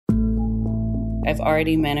I've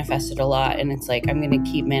already manifested a lot and it's like, I'm going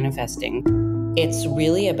to keep manifesting. It's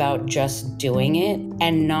really about just doing it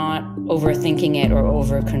and not overthinking it or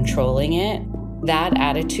over controlling it. That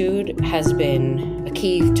attitude has been a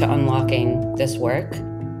key to unlocking this work.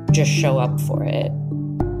 Just show up for it.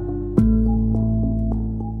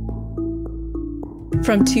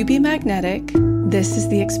 From To Be Magnetic, this is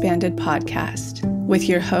the Expanded Podcast with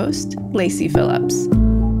your host, Lacey Phillips.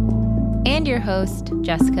 And your host,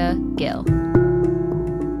 Jessica Gill.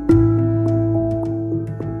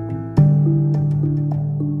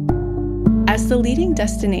 As the leading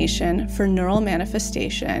destination for neural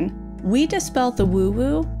manifestation, we dispel the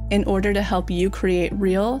woo-woo in order to help you create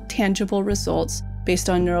real, tangible results based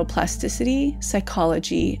on neuroplasticity,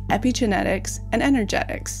 psychology, epigenetics, and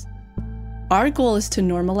energetics. Our goal is to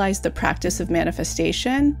normalize the practice of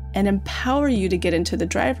manifestation and empower you to get into the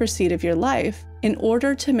driver's seat of your life in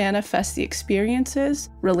order to manifest the experiences,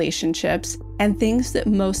 relationships, and things that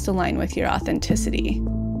most align with your authenticity.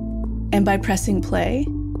 And by pressing play,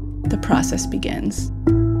 the process begins.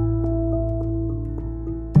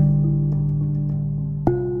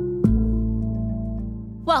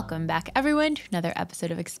 Welcome back, everyone, to another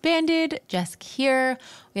episode of Expanded. Jessica here.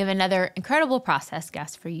 We have another incredible process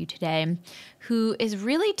guest for you today who is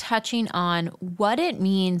really touching on what it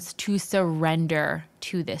means to surrender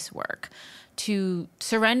to this work, to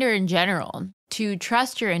surrender in general, to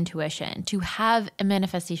trust your intuition, to have a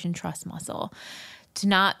manifestation trust muscle, to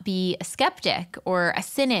not be a skeptic or a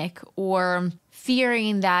cynic or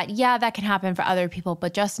fearing that, yeah, that can happen for other people,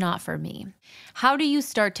 but just not for me. How do you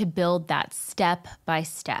start to build that step by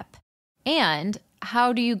step? And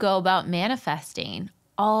how do you go about manifesting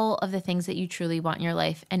all of the things that you truly want in your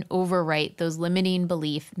life and overwrite those limiting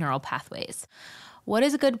belief neural pathways? What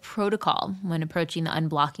is a good protocol when approaching the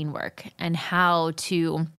unblocking work, and how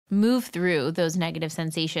to move through those negative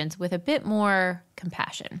sensations with a bit more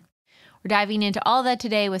compassion? We're diving into all that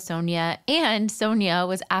today with Sonya, and Sonya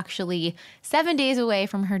was actually 7 days away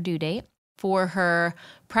from her due date for her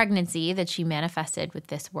pregnancy that she manifested with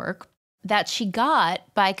this work that she got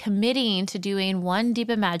by committing to doing one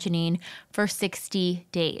deep imagining for 60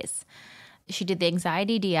 days. She did the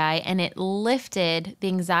anxiety DI, and it lifted the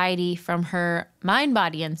anxiety from her mind,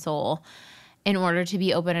 body, and soul in order to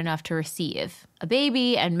be open enough to receive a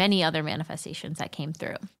baby and many other manifestations that came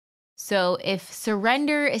through. So if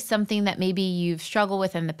surrender is something that maybe you've struggled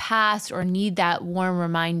with in the past or need that warm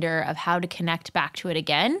reminder of how to connect back to it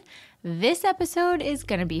again, this episode is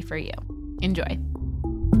going to be for you. Enjoy.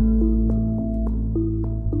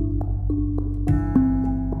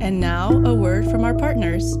 And now, a word from our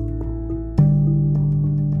partners.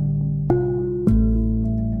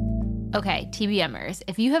 Okay, TBMers,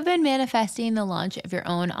 if you have been manifesting the launch of your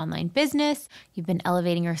own online business, you've been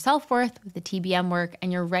elevating your self-worth with the TBM work,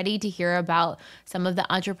 and you're ready to hear about some of the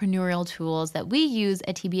entrepreneurial tools that we use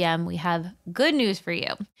at TBM, we have good news for you.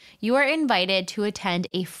 You are invited to attend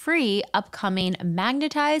a free upcoming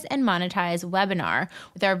Magnetize and Monetize webinar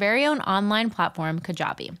with our very own online platform,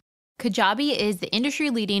 Kajabi. Kajabi is the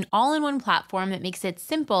industry-leading all-in-one platform that makes it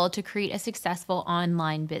simple to create a successful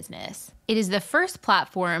online business. It is the first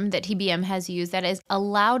platform that TBM has used that has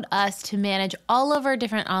allowed us to manage all of our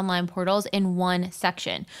different online portals in one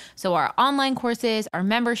section. So our online courses, our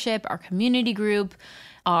membership, our community group,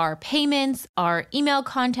 our payments, our email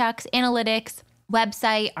contacts, analytics,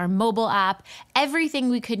 website, our mobile app, everything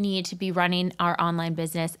we could need to be running our online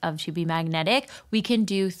business of To Be Magnetic, we can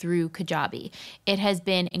do through Kajabi. It has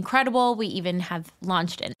been incredible. We even have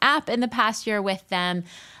launched an app in the past year with them.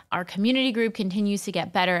 Our community group continues to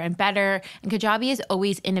get better and better, and Kajabi is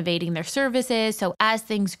always innovating their services. So as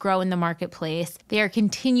things grow in the marketplace, they are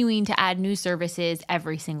continuing to add new services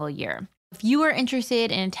every single year. If you are interested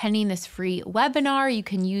in attending this free webinar, you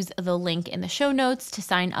can use the link in the show notes to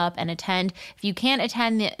sign up and attend. If you can't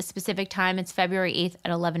attend the specific time, it's February 8th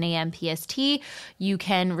at 11 a.m. PST. You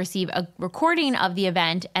can receive a recording of the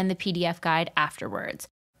event and the PDF guide afterwards.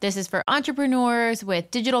 This is for entrepreneurs with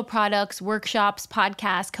digital products, workshops,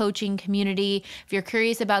 podcasts, coaching, community. If you're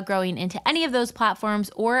curious about growing into any of those platforms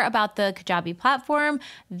or about the Kajabi platform,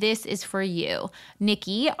 this is for you.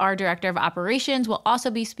 Nikki, our Director of Operations, will also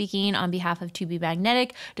be speaking on behalf of To Be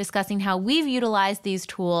Magnetic, discussing how we've utilized these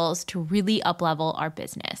tools to really up-level our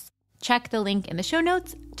business. Check the link in the show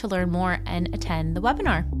notes to learn more and attend the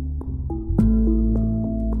webinar.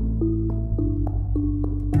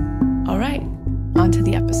 All right. On to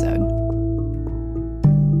the episode.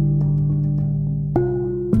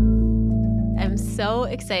 I'm so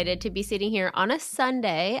excited to be sitting here on a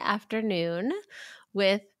Sunday afternoon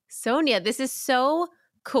with Sonya. This is so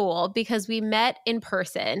cool because we met in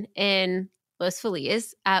person in Los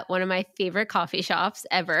Feliz at one of my favorite coffee shops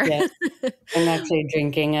ever. Yes. I'm actually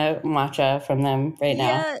drinking a matcha from them right now.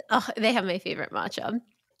 Yeah. Oh, they have my favorite matcha.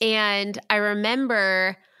 And I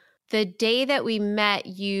remember the day that we met,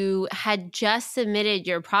 you had just submitted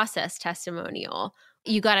your process testimonial.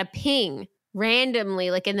 You got a ping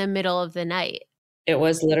randomly, like in the middle of the night. It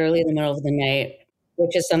was literally the middle of the night,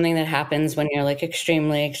 which is something that happens when you're like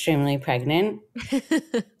extremely, extremely pregnant.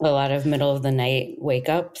 A lot of middle of the night wake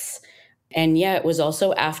ups. And yeah, it was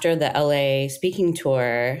also after the LA speaking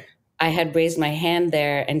tour. I had raised my hand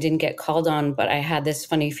there and didn't get called on, but I had this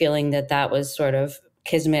funny feeling that that was sort of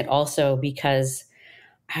kismet also, because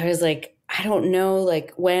I was like, I don't know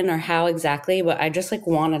like when or how exactly, but I just like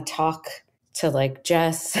want to talk to like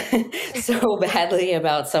Jess so badly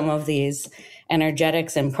about some of these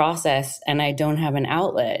energetics and process, and I don't have an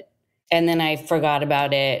outlet. And then I forgot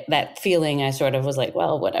about it. That feeling, I sort of was like,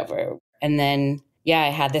 well, whatever. And then, yeah, I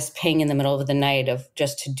had this ping in the middle of the night of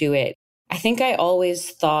just to do it. I think I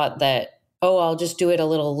always thought that, oh, I'll just do it a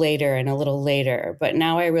little later and a little later. But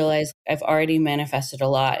now I realize I've already manifested a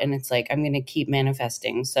lot, and it's like, I'm going to keep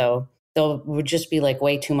manifesting. So there would just be like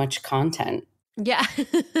way too much content. Yeah.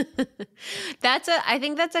 I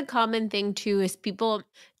think that's a common thing too, is people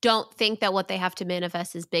don't think that what they have to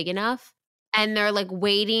manifest is big enough. And they're like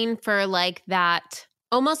waiting for like that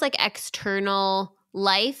almost like external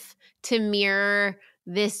life to mirror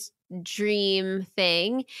this dream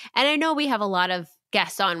thing. And I know we have a lot of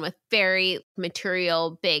guests on with very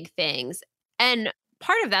material big things. And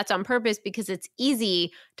part of that's on purpose because it's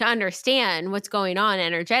easy to understand what's going on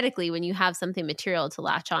energetically when you have something material to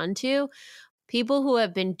latch onto. People who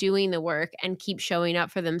have been doing the work and keep showing up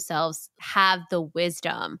for themselves have the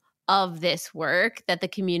wisdom of this work that the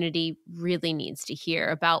community really needs to hear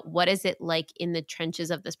about. What is it like in the trenches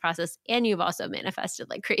of this process? And you've also manifested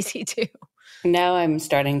like crazy too. Now I'm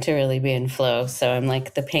starting to really be in flow. So I'm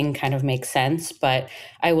like, the ping kind of makes sense. But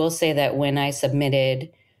I will say that when I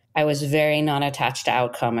submitted, I was very non-attached to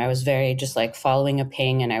outcome. I was very just like following a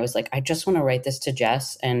ping. And I was like, I just want to write this to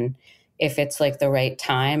Jess. And if it's like the right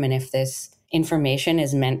time, and if this information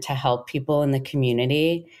is meant to help people in the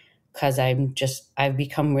community, because I've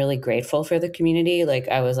become really grateful for the community. Like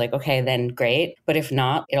I was like, okay, then great. But if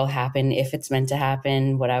not, it'll happen if it's meant to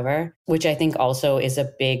happen, whatever, which I think also is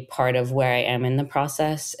a big part of where I am in the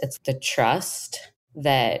process. It's the trust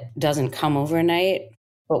that doesn't come overnight.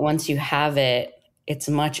 But once you have it, it's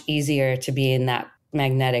much easier to be in that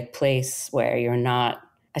magnetic place where you're not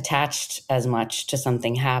attached as much to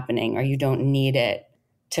something happening, or you don't need it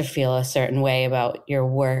to feel a certain way about your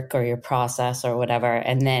work or your process or whatever.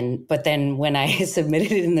 But then when I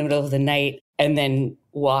submitted it in the middle of the night and then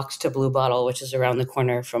walked to Blue Bottle, which is around the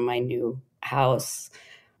corner from my new house,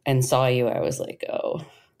 and saw you, I was like, oh.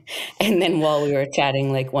 And then while we were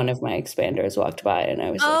chatting, like one of my expanders walked by, and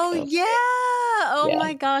I was like, oh, yeah. Oh yeah.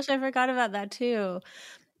 my gosh, I forgot about that too.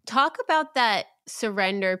 Talk about that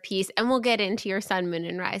surrender piece, and we'll get into your sun, moon,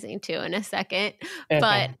 and rising too in a second. Okay.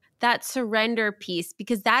 But that surrender piece,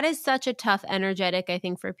 because that is such a tough energetic, I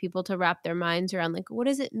think, for people to wrap their minds around. Like, what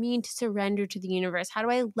does it mean to surrender to the universe? How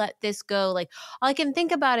do I let this go? Like, all I can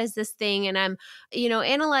think about is this thing, and I'm,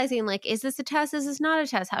 analyzing, like, is this a test? Is this not a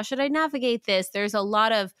test? How should I navigate this? There's a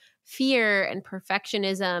lot of fear and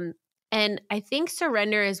perfectionism. And I think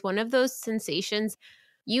surrender is one of those sensations.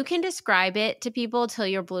 You can describe it to people till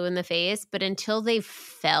you're blue in the face, but until they've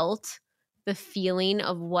felt the feeling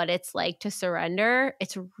of what it's like to surrender,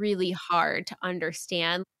 it's really hard to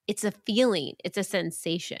understand. It's a feeling, it's a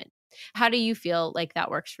sensation. How do you feel like that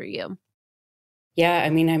works for you? Yeah, I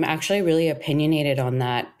mean, I'm actually really opinionated on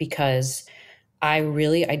that, because I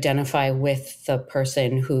really identify with the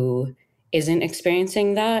person who isn't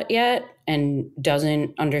experiencing that yet and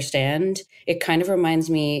doesn't understand. It kind of reminds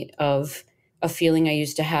me of a feeling I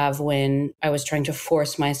used to have when I was trying to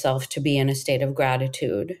force myself to be in a state of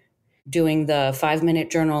gratitude, doing the 5-minute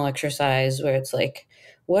journal exercise where it's like,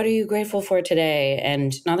 what are you grateful for today?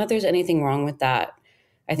 And not that there's anything wrong with that.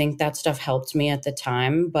 I think that stuff helped me at the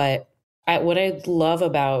time. But what I love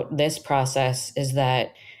about this process is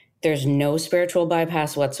that there's no spiritual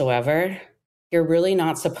bypass whatsoever. You're really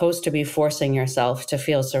not supposed to be forcing yourself to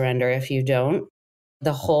feel surrender if you don't.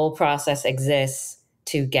 The whole process exists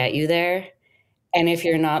to get you there. And if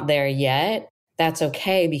you're not there yet, that's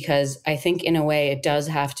okay, because I think in a way it does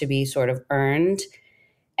have to be sort of earned.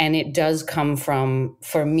 And it does come from,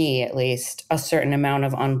 for me at least, a certain amount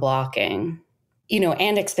of unblocking,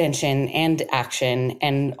 and expansion and action,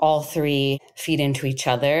 and all three feed into each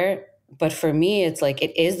other. But for me, it's like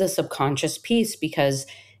it is the subconscious piece, because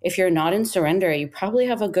if you're not in surrender, you probably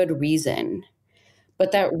have a good reason,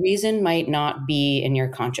 but that reason might not be in your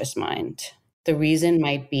conscious mind. The reason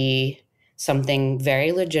might be something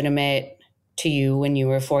very legitimate to you when you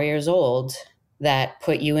were 4 years old that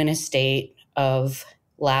put you in a state of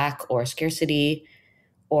lack or scarcity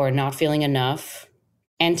or not feeling enough.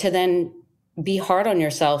 And to then be hard on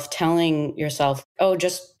yourself, telling yourself, oh,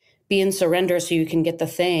 just be in surrender so you can get the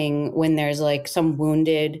thing when there's like some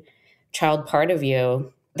wounded child part of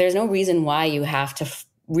you. There's no reason why you have to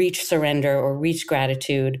reach surrender or reach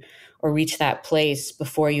gratitude or reach that place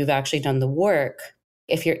before you've actually done the work.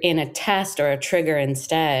 If you're in a test or a trigger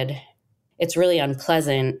instead, it's really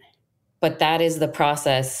unpleasant, but that is the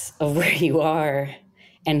process of where you are.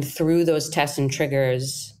 And through those tests and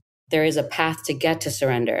triggers, there is a path to get to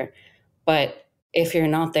surrender. But if you're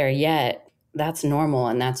not there yet, that's normal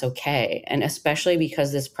and that's okay. And especially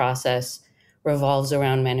because this process revolves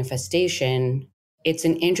around manifestation, it's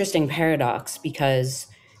an interesting paradox because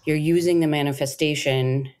you're using the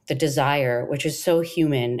manifestation, the desire, which is so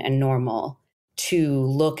human and normal, to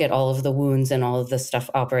look at all of the wounds and all of the stuff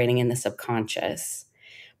operating in the subconscious.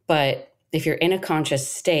 But if you're in a conscious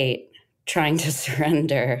state trying to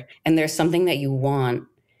surrender and there's something that you want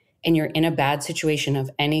and you're in a bad situation of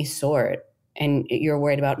any sort and you're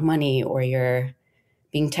worried about money or you're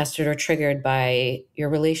being tested or triggered by your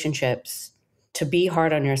relationships, to be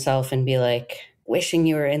hard on yourself and be like wishing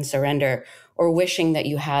you were in surrender or wishing that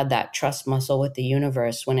you had that trust muscle with the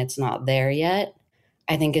universe when it's not there yet,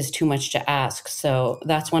 I think is too much to ask. So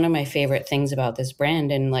that's one of my favorite things about this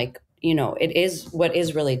brand. And like, you know, it is what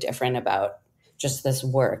is really different about just this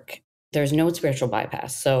work. There's no spiritual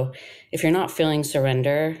bypass. So if you're not feeling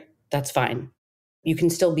surrender, that's fine. You can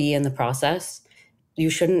still be in the process. You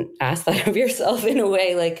shouldn't ask that of yourself in a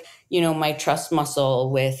way like, you know, my trust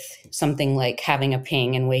muscle with something like having a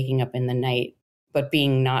ping and waking up in the night, but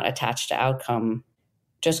being not attached to outcome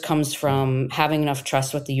just comes from having enough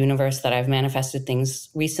trust with the universe that I've manifested things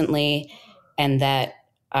recently and that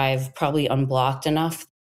I've probably unblocked enough.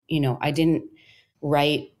 You know, I didn't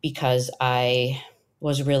write because I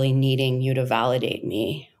was really needing you to validate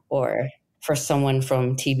me or for someone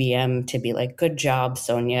from TBM to be like, good job,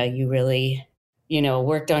 Sonya, you really, you know,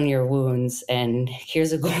 worked on your wounds and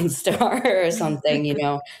here's a gold star or something, you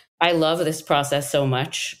know. I love this process so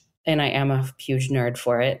much and I am a huge nerd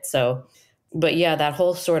for it. So but yeah, that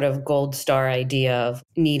whole sort of gold star idea of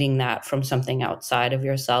needing that from something outside of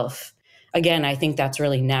yourself. Again, I think that's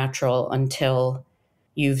really natural until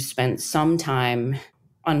you've spent some time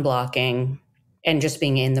unblocking and just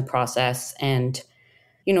being in the process. And,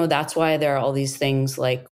 you know, that's why there are all these things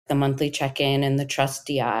like the monthly check-in and the trust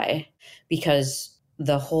DI, because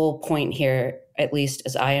the whole point here, at least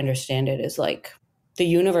as I understand it, is like the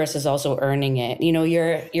universe is also earning it. You know,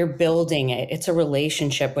 you're building it. It's a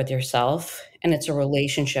relationship with yourself and it's a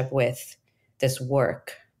relationship with this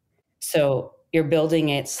work. So you're building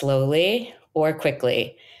it slowly or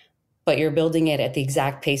quickly, but you're building it at the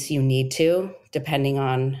exact pace you need to, depending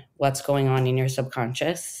on what's going on in your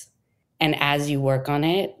subconscious. And as you work on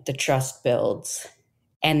it, the trust builds.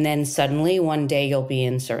 And then suddenly one day you'll be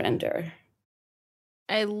in surrender.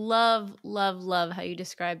 I love, love, love how you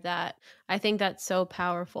describe that. I think that's so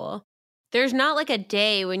powerful. There's not like a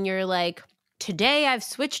day when you're like, today I've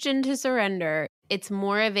switched into surrender. It's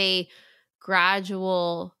more of a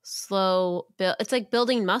gradual, slow build. It's like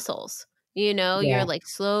building muscles. You know, Yeah, you're like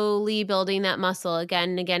slowly building that muscle again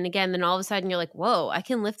and again and again. Then all of a sudden you're like, whoa, I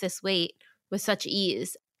can lift this weight with such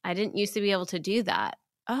ease. I didn't used to be able to do that.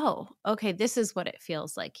 Oh, okay. This is what it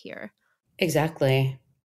feels like here. exactly.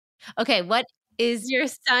 Okay, what is your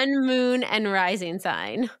sun, moon, and rising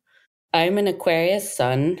sign? I'm an Aquarius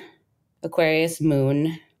sun, Aquarius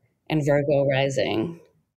moon, and Virgo rising.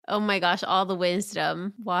 Oh my gosh, all the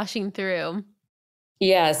wisdom washing through.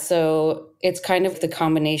 Yeah, so it's kind of the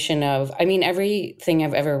combination of, I mean, everything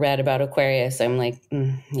I've ever read about Aquarius, I'm like,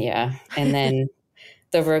 yeah. And then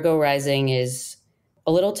the Virgo rising is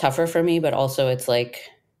a little tougher for me, but also it's like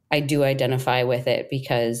I do identify with it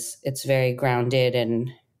because it's very grounded and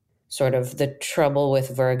sort of the trouble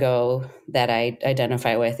with Virgo that I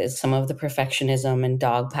identify with is some of the perfectionism and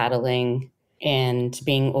dog paddling and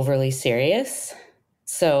being overly serious.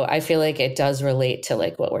 So I feel like it does relate to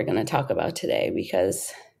like what we're going to talk about today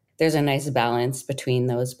because there's a nice balance between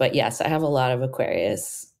those. But yes, I have a lot of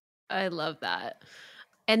Aquarius. I love that.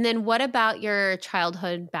 And then what about your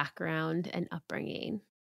childhood background and upbringing?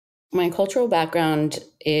 My cultural background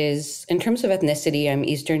is, in terms of ethnicity, I'm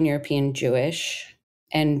Eastern European Jewish.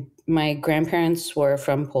 And my grandparents were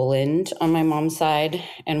from Poland on my mom's side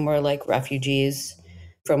and were like refugees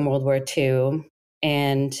from World War II.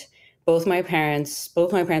 And both my parents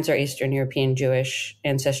are Eastern European Jewish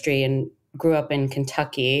ancestry and grew up in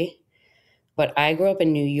Kentucky. But I grew up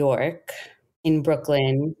in New York in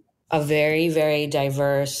Brooklyn, a very, very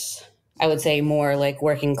diverse, I would say more like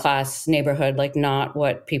working class neighborhood, like not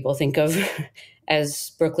what people think of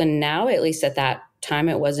as Brooklyn now. At least at that time,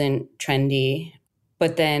 it wasn't trendy.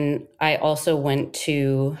 But then I also went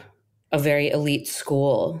to a very elite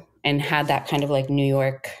school and had that kind of like New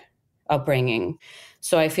York upbringing.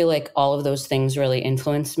 So I feel like all of those things really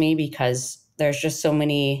influenced me because there's just so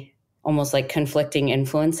many almost like conflicting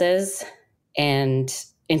influences. And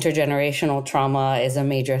intergenerational trauma is a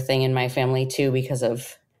major thing in my family too because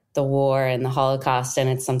of the war and the Holocaust. And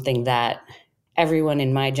it's something that everyone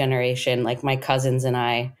in my generation, like my cousins and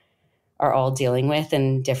I, are all dealing with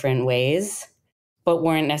in different ways, but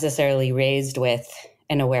weren't necessarily raised with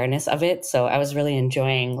an awareness of it. So I was really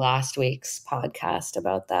enjoying last week's podcast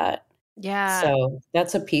about that. Yeah. So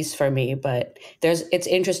that's a piece for me, but it's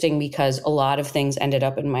interesting because a lot of things ended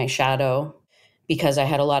up in my shadow because I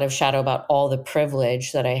had a lot of shadow about all the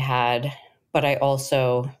privilege that I had, but I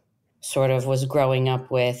also sort of was growing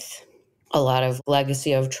up with a lot of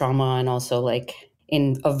legacy of trauma and also like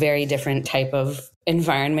in a very different type of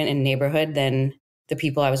environment and neighborhood than the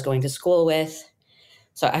people I was going to school with.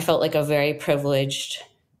 So I felt like a very privileged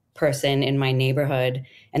person in my neighborhood.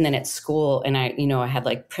 And then at school, and I had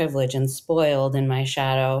like privilege and spoiled in my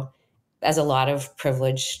shadow, as a lot of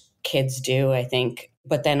privileged kids do, I think.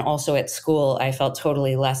 But then also at school, I felt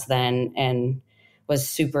totally less than and was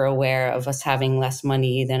super aware of us having less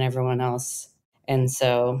money than everyone else. And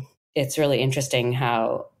so it's really interesting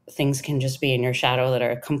how things can just be in your shadow that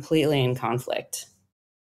are completely in conflict.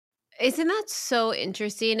 Isn't that so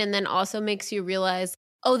interesting? And then also makes you realize,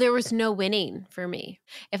 oh, there was no winning for me.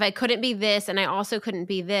 If I couldn't be this and I also couldn't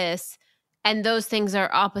be this, and those things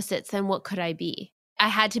are opposites, then what could I be? I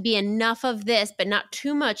had to be enough of this, but not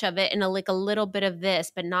too much of it, and like a little bit of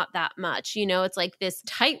this, but not that much. It's like this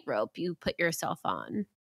tightrope you put yourself on.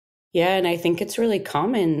 Yeah, and I think it's really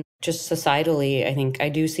common just societally. I think I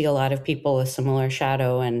do see a lot of people with similar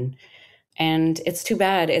shadow and it's too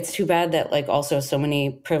bad. It's too bad that like also so many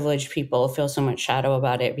privileged people feel so much shadow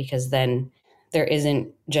about it because then there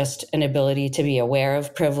isn't just an ability to be aware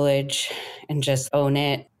of privilege and just own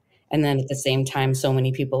it. And then at the same time, so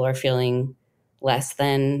many people are feeling less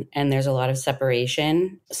than, and there's a lot of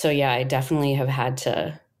separation. So yeah, I definitely have had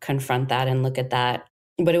to confront that and look at that.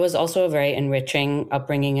 But it was also a very enriching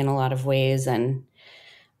upbringing in a lot of ways. And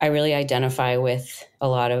I really identify with a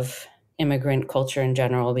lot of immigrant culture in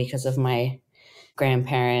general because of my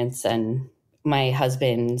grandparents, and my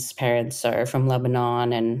husband's parents are from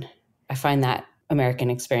Lebanon. And I find that American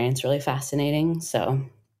experience really fascinating. So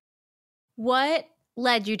What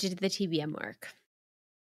led you to the TBM work?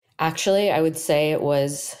 actually, I would say it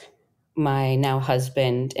was my now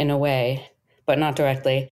husband in a way, but not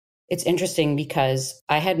directly. It's interesting because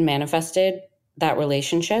I had manifested that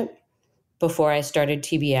relationship before I started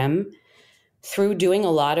TBM through doing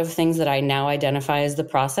a lot of things that I now identify as the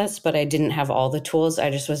process, but I didn't have all the tools.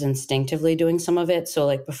 I just was instinctively doing some of it. So,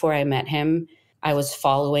 like, before I met him, I was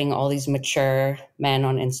following all these mature men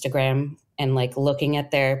on Instagram and like looking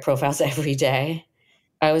at their profiles every day.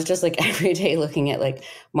 I was just like every day looking at like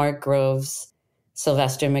Mark Groves,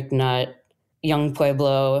 Sylvester McNutt, Young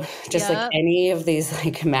Pueblo, just like Yep. any of these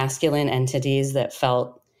like masculine entities that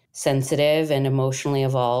felt sensitive and emotionally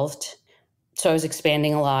evolved. So I was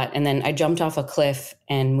expanding a lot. And then I jumped off a cliff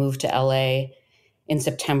and moved to LA in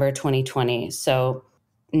September 2020. So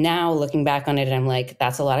now looking back on it, I'm like,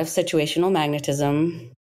 that's a lot of situational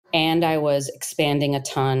magnetism. And I was expanding a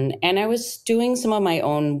ton. And I was doing some of my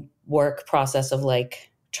own work process of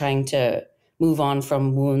like trying to move on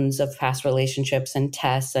from wounds of past relationships and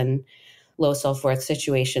tests and low self-worth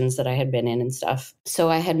situations that I had been in and stuff. So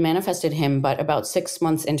I had manifested him, but about 6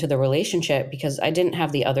 months into the relationship, because I didn't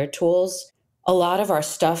have the other tools, a lot of our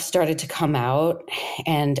stuff started to come out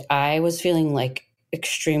and I was feeling like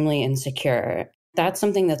extremely insecure. That's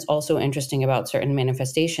something that's also interesting about certain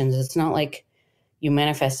manifestations. It's not like you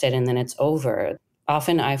manifest it and then it's over.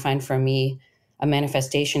 Often I find for me, a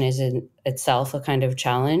manifestation is in itself a kind of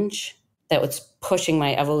challenge that was pushing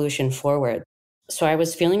my evolution forward. So I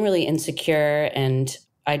was feeling really insecure and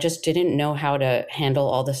I just didn't know how to handle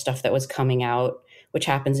all the stuff that was coming out, which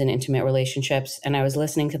happens in intimate relationships. And I was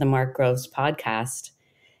listening to the Mark Groves podcast,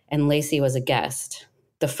 and Lacey was a guest.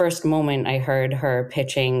 The first moment I heard her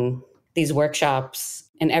pitching these workshops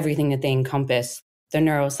and everything that they encompass, the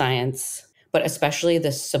neuroscience, but especially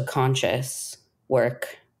the subconscious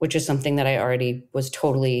work, which is something that I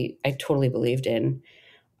totally believed in.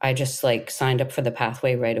 I just like signed up for the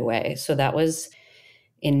pathway right away. So that was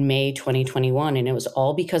in May 2021. And it was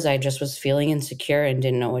all because I just was feeling insecure and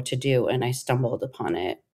didn't know what to do. And I stumbled upon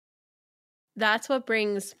it. That's what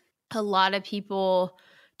brings a lot of people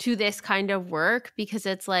to this kind of work, because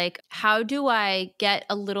it's like, how do I get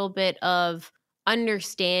a little bit of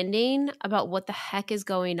understanding about what the heck is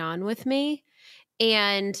going on with me?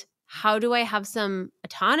 And how do I have some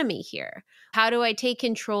autonomy here? How do I take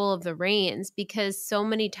control of the reins? Because so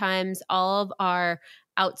many times, all of our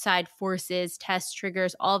outside forces, test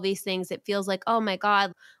triggers, all these things, it feels like, oh my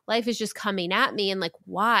God, life is just coming at me. And like,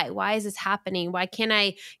 why? Why is this happening? Why can't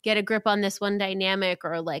I get a grip on this one dynamic?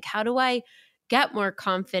 Or like, how do I get more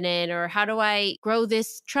confident? Or how do I grow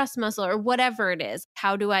this trust muscle? Or whatever it is.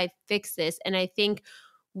 How do I fix this? And I think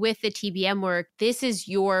with the TBM work, this is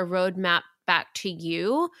your roadmap back to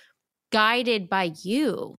you, guided by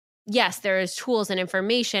you. Yes, there is tools and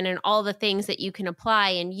information and all the things that you can apply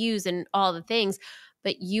and use and all the things,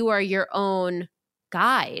 but you are your own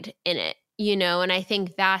guide in it, and I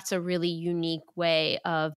think that's a really unique way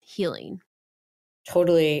of healing.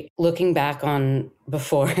 Totally. Looking back on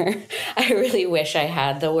before, I really wish I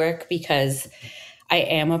had the work, because I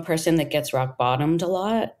am a person that gets rock bottomed a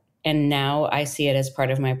lot. And now I see it as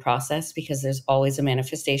part of my process, because there's always a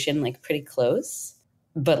manifestation like pretty close.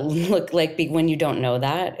 But look, like when you don't know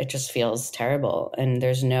that, it just feels terrible and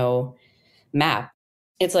there's no map.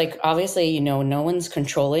 It's like, obviously, no one's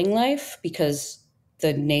controlling life, because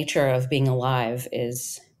the nature of being alive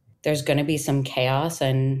is there's going to be some chaos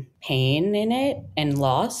and pain in it and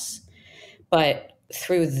loss. But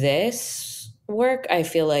through this work, I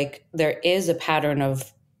feel like there is a pattern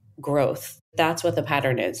of growth. That's what the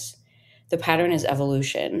pattern is. The pattern is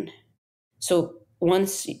evolution. So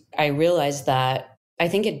once I realized that, I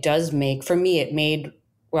think it does for me, it made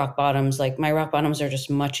rock bottoms, like my rock bottoms are just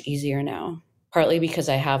much easier now. Partly because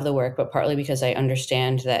I have the work, but partly because I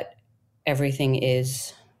understand that everything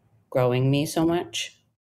is growing me so much.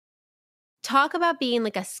 Talk about being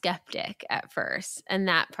like a skeptic at first and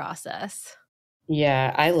that process.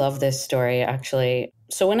 Yeah, I love this story, actually.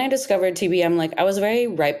 So when I discovered TBM, like I was very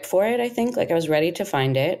ripe for it, I think. Like I was ready to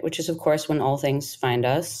find it, which is, of course, when all things find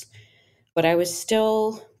us. But I was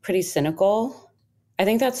still pretty cynical. I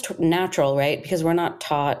think that's natural, right? Because we're not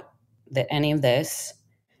taught that any of this.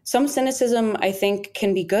 Some cynicism, I think,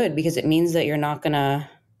 can be good, because it means that you're not going to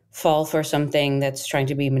fall for something that's trying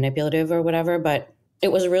to be manipulative or whatever. But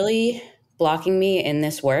it was really blocking me in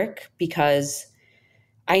this work, because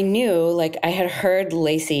I knew, like I had heard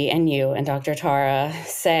Lacey and you and Dr. Tara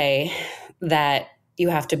say that you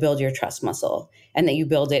have to build your trust muscle and that you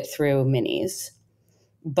build it through minis.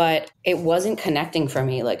 But it wasn't connecting for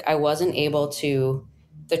me. Like I wasn't able to,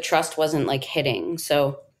 the trust wasn't like hitting.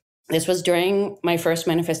 So this was during my first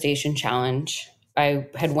manifestation challenge. I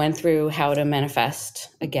had went through how to manifest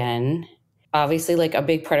again. Obviously, like a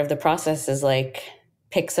big part of the process is like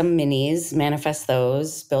pick some minis, manifest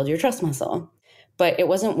those, build your trust muscle. But it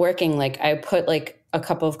wasn't working. Like I put like a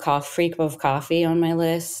free cup of coffee on my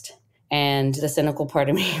list, and the cynical part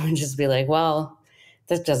of me would just be like, well,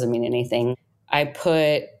 that doesn't mean anything. I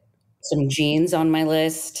put some jeans on my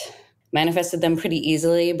list, manifested them pretty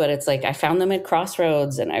easily, but it's like I found them at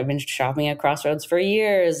Crossroads, and I've been shopping at Crossroads for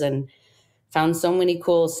years and found so many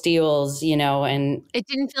cool steals, and It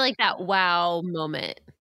didn't feel like that wow moment.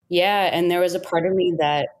 yeah, and there's a part of me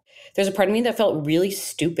that felt really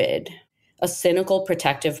stupid. A cynical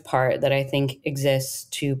protective part that I think exists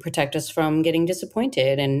to protect us from getting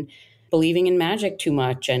disappointed and believing in magic too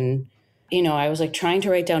much. And I was like trying to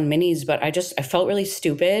write down minis, but I felt really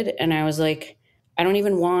stupid. And I was like, I don't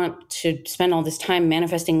even want to spend all this time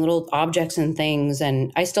manifesting little objects and things.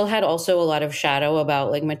 And I still had also a lot of shadow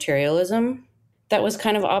about like materialism that was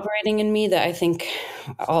kind of operating in me, that I think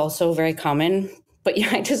also very common. But yeah,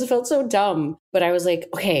 I just felt so dumb. But I was like,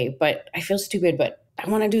 okay, but I feel stupid, but I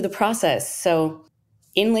want to do the process. So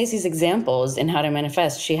in Lacey's examples in how to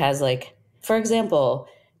manifest, she has like, for example,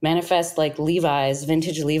 manifest like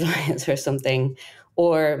vintage Levi's or something,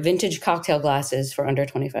 or vintage cocktail glasses for under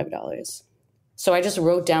 $25. So I just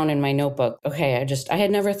wrote down in my notebook, okay, I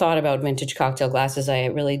had never thought about vintage cocktail glasses. I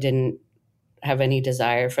really didn't have any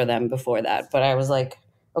desire for them before that. But I was like,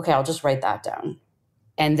 okay, I'll just write that down.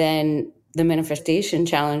 And then the manifestation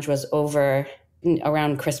challenge was over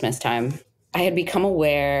around Christmas time. I had become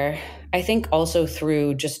aware, I think also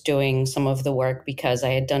through just doing some of the work, because I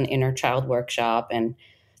had done inner child workshop and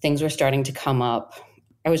things were starting to come up.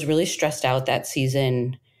 I was really stressed out that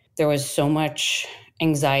season. There was so much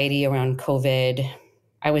anxiety around COVID.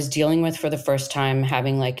 I was dealing with, for the first time,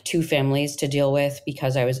 having like two families to deal with,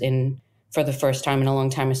 because I was in, for the first time in a long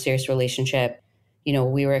time, a serious relationship.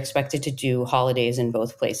 We were expected to do holidays in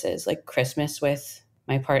both places, like Christmas with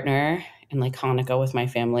my partner and like Hanukkah with my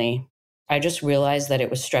family. I just realized that it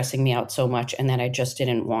was stressing me out so much and that I just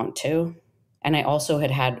didn't want to. And I also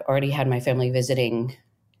had already had my family visiting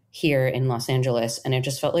here in Los Angeles, and it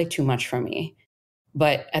just felt like too much for me.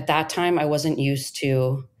 But at that time, I wasn't used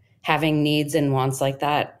to having needs and wants like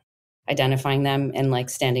that, identifying them and like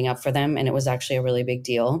standing up for them. And it was actually a really big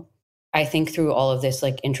deal. I think through all of this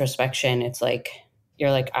like introspection, it's like,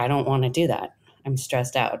 you're like, I don't want to do that. I'm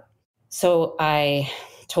stressed out. So I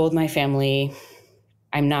told my family,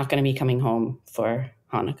 I'm not going to be coming home for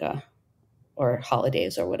Hanukkah or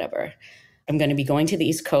holidays or whatever. I'm going to be going to the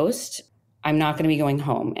East Coast. I'm not going to be going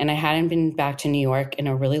home. And I hadn't been back to New York in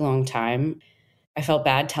a really long time. I felt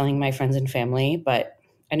bad telling my friends and family, but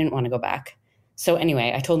I didn't want to go back. So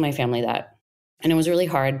anyway, I told my family that. And it was really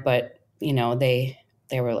hard, but they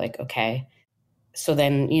were like, okay. So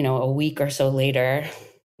then, a week or so later,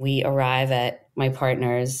 we arrive at my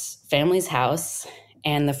partner's family's house.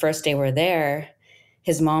 And the first day we're there,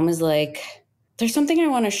 his mom is like, there's something I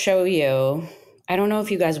want to show you. I don't know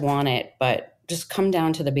if you guys want it, but just come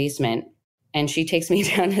down to the basement. And she takes me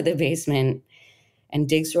down to the basement and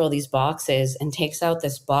digs through all these boxes and takes out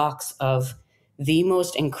this box of the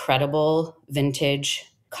most incredible vintage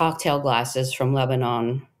cocktail glasses from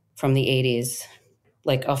Lebanon from the 80s,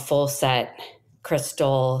 like a full set,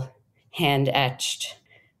 crystal, hand etched.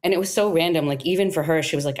 And it was so random. Like even for her,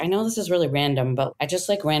 she was like, I know this is really random, but I just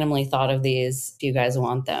like randomly thought of these. Do you guys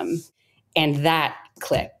want them? And that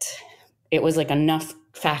clicked. It was like enough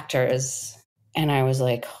factors. And I was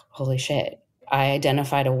like, holy shit. I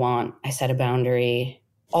identified a want. I set a boundary.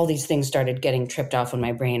 All these things started getting tripped off in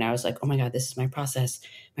my brain. I was like, oh my God, this is my process.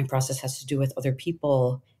 My process has to do with other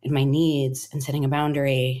people and my needs and setting a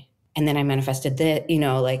boundary. And then I manifested that,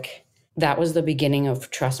 like that was the beginning of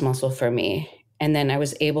trust muscle for me. And then I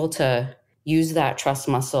was able to use that trust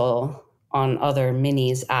muscle on other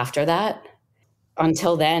minis after that.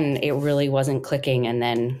 Until then, it really wasn't clicking. And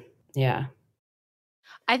then, yeah.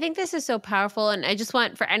 I think this is so powerful. And I just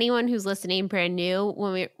want for anyone who's listening brand new,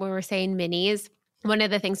 when we're saying minis, one of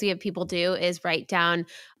the things we have people do is write down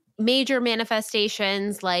major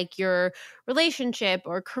manifestations like your relationship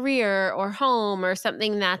or career or home or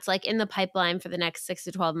something that's like in the pipeline for the next 6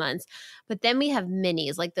 to 12 months. But then we have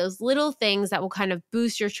minis, like those little things that will kind of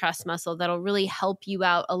boost your trust muscle, that'll really help you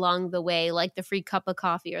out along the way, like the free cup of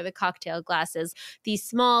coffee or the cocktail glasses, these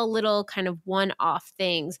small little kind of one-off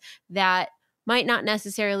things that might not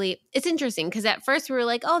necessarily, it's interesting because at first we were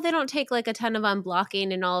like, oh, they don't take like a ton of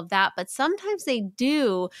unblocking and all of that, but sometimes they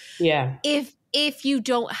do. Yeah. If you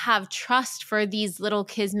don't have trust for these little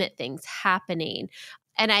kismet things happening.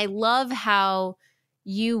 And I love how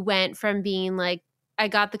you went from being like, I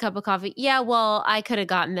got the cup of coffee. Yeah, well, I could have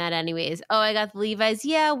gotten that anyways. Oh, I got the Levi's.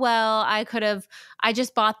 Yeah, well, I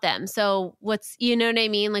just bought them. So what's, you know what I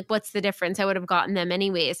mean? Like, what's the difference? I would have gotten them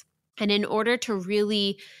anyways. And in order to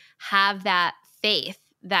really have that faith,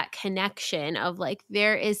 that connection of like,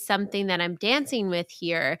 there is something that I'm dancing with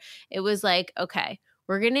here, it was like, okay,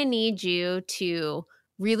 we're going to need you to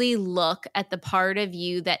really look at the part of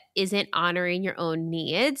you that isn't honoring your own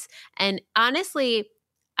needs. And honestly,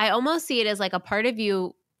 I almost see it as like a part of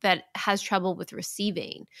you that has trouble with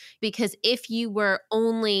receiving. Because if you were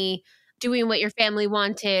only doing what your family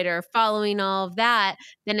wanted or following all of that,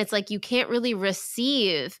 then it's like you can't really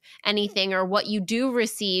receive anything, or what you do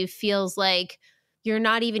receive feels like you're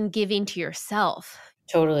not even giving to yourself.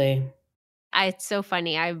 Totally. It's so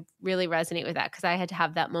funny. I really resonate with that because I had to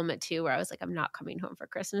have that moment too where I was like, I'm not coming home for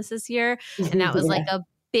Christmas this year. And that was like a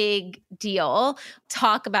big deal.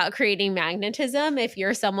 Talk about creating magnetism. If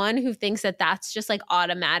you're someone who thinks that that's just like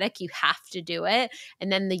automatic, you have to do it.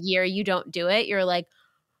 And then the year you don't do it, you're like,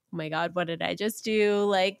 oh my God, what did I just do?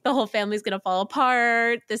 Like the whole family's going to fall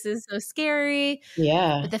apart. This is so scary.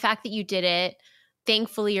 Yeah. But the fact that you did it,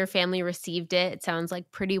 thankfully your family received it. It sounds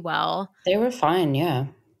like pretty well. They were fine. Yeah.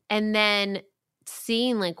 And then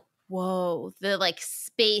seeing like, whoa, the like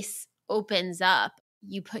space opens up.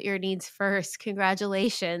 You put your needs first.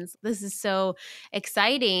 Congratulations. This is so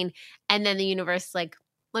exciting. And then the universe is like,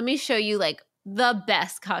 let me show you like the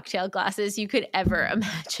best cocktail glasses you could ever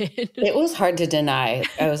imagine. It was hard to deny.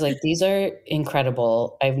 I was like, these are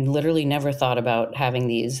incredible. I've literally never thought about having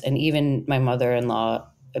these. And even my mother-in-law,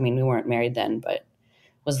 I mean, we weren't married then, but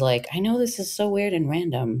was like, I know this is so weird and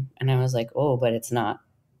random. And I was like, oh, but it's not.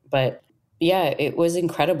 But yeah, it was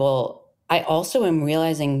incredible. I also am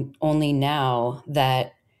realizing only now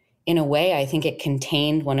that in a way, I think it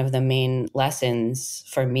contained one of the main lessons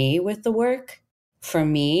for me with the work. For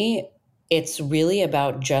me, it's really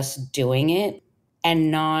about just doing it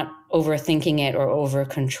and not overthinking it or over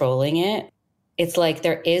controlling it. It's like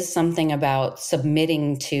there is something about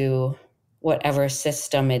submitting to whatever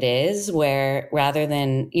system it is, where rather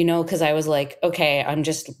than, because I was like, okay, I'm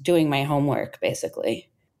just doing my homework, basically.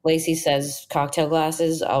 Lacey says cocktail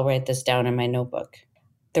glasses, I'll write this down in my notebook.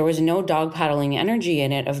 There was no dog paddling energy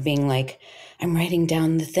in it of being like, I'm writing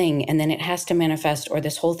down the thing and then it has to manifest, or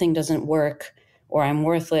this whole thing doesn't work, or I'm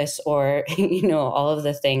worthless, or, all of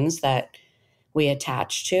the things that we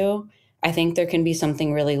attach to. I think there can be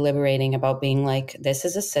something really liberating about being like, this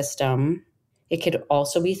is a system. It could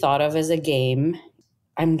also be thought of as a game.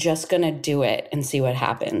 I'm just going to do it and see what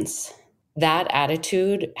happens. That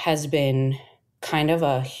attitude has been kind of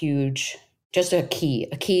a huge, just a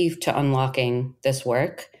key to unlocking this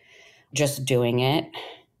work, just doing it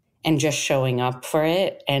and just showing up for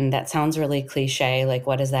it. And that sounds really cliche. Like,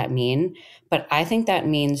 what does that mean? But I think that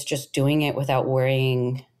means just doing it without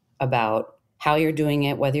worrying about how you're doing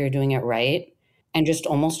it, whether you're doing it right, and just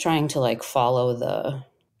almost trying to like follow the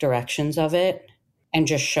directions of it and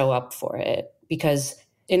just show up for it. Because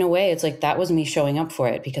in a way, it's like that was me showing up for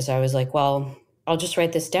it, because I was like, well, I'll just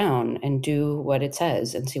write this down and do what it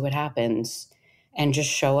says and see what happens and just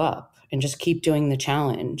show up and just keep doing the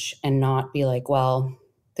challenge and not be like, well,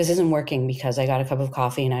 this isn't working because I got a cup of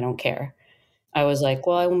coffee and I don't care. I was like,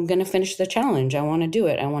 well, I'm going to finish the challenge. I want to do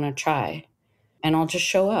it. I want to try. And I'll just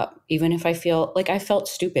show up, even if I feel like I felt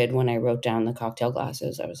stupid when I wrote down the cocktail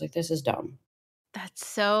glasses. I was like, this is dumb. That's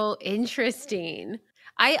so interesting.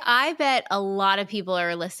 I bet a lot of people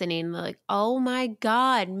are listening like, oh my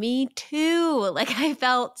God, me too. Like I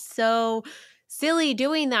felt so silly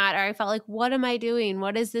doing that. Or I felt like, what am I doing?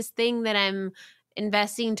 What is this thing that I'm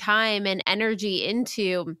investing time and energy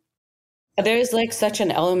into? There's like such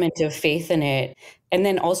an element of faith in it. And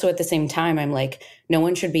then also at the same time, I'm like, no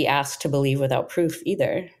one should be asked to believe without proof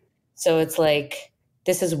either. So it's like,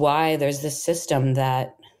 this is why there's this system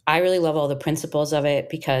that I really love all the principles of it,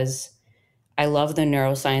 because I love the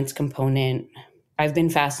neuroscience component. I've been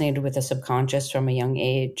fascinated with the subconscious from a young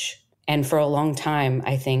age. And for a long time,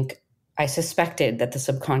 I think I suspected that the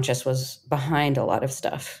subconscious was behind a lot of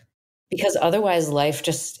stuff, because otherwise life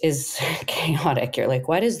just is chaotic. You're like,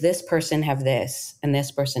 why does this person have this and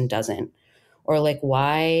this person doesn't? Or like,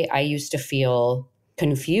 why I used to feel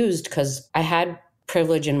confused because I had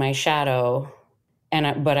privilege in my shadow.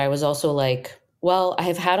 But I was also like, well, I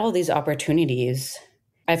have had all these opportunities.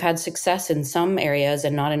 I've had success in some areas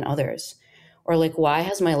and not in others. Or like, why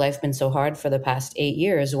has my life been so hard for the past 8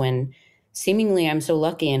 years when seemingly I'm so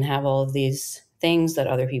lucky and have all of these things that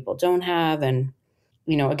other people don't have? And,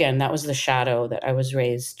 again, that was the shadow that I was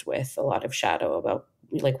raised with, a lot of shadow about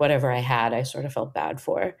like whatever I had, I sort of felt bad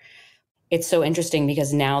for. It's so interesting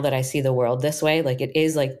because now that I see the world this way, like it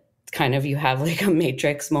is like kind of, you have like a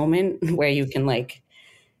matrix moment where you can like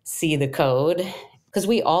see the code. Because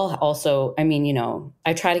we all also,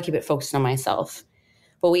 I try to keep it focused on myself,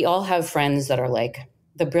 but we all have friends that are like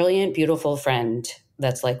the brilliant, beautiful friend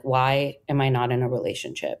that's like, why am I not in a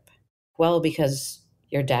relationship? Well, because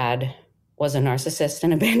your dad was a narcissist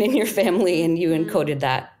and abandoned your family and you encoded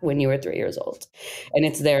that when you were 3 years old. And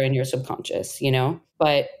it's there in your subconscious,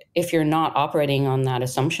 But if you're not operating on that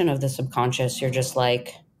assumption of the subconscious, you're just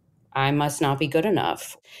like, I must not be good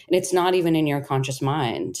enough. And it's not even in your conscious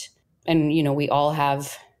mind. And, we all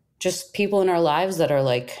have just people in our lives that are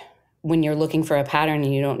like, when you're looking for a pattern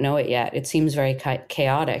and you don't know it yet, it seems very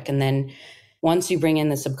chaotic. And then once you bring in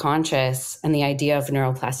the subconscious and the idea of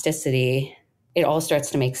neuroplasticity, it all starts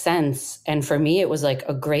to make sense. And for me, it was like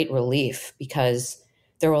a great relief, because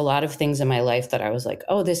there were a lot of things in my life that I was like,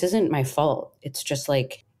 oh, this isn't my fault. It's just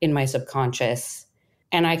like in my subconscious.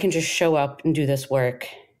 And I can just show up and do this work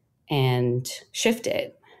and shift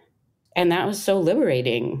it. And that was so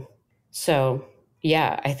liberating. So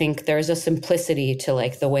yeah, I think there's a simplicity to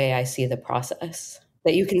like the way I see the process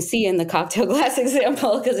that you can see in the cocktail glass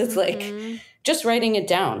example, because it's like just writing it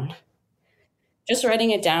down. Just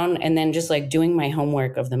writing it down and then just like doing my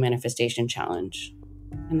homework of the manifestation challenge.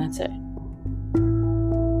 And that's it.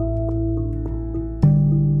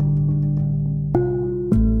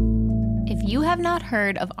 If you have not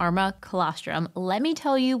heard of Arma colostrum, let me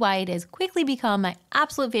tell you why it has quickly become my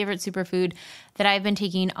absolute favorite superfood that I've been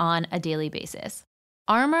taking on a daily basis.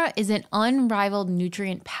 Arma is an unrivaled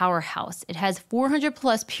nutrient powerhouse. It has 400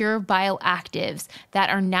 plus pure bioactives that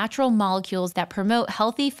are natural molecules that promote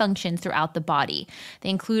healthy functions throughout the body. They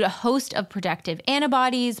include a host of protective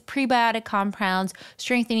antibodies, prebiotic compounds,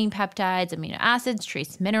 strengthening peptides, amino acids,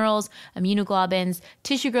 trace minerals, immunoglobulins,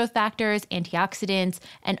 tissue growth factors, antioxidants,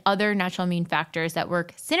 and other natural immune factors that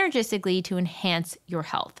work synergistically to enhance your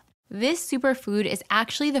health. This superfood is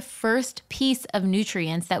actually the first piece of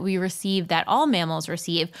nutrients that we receive, that all mammals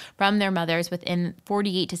receive from their mothers within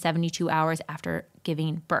 48 to 72 hours after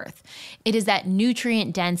giving birth. It is that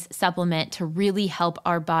nutrient-dense supplement to really help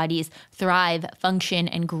our bodies thrive, function,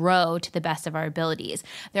 and grow to the best of our abilities.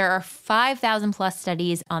 There are 5,000 plus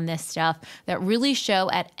studies on this stuff that really show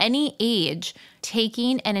at any age,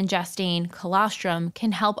 taking and ingesting colostrum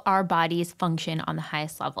can help our bodies function on the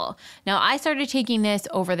highest level. Now, I started taking this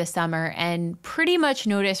over the summer and pretty much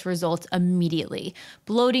noticed results immediately.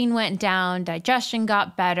 Bloating went down, digestion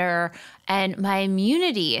got better, and my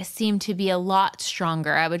immunity seemed to be a lot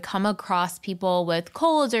stronger. I would come across people with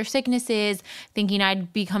colds or sicknesses thinking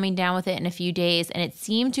I'd be coming down with it in a few days, and it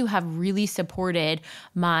seemed to have really supported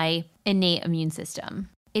my innate immune system.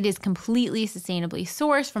 It is completely sustainably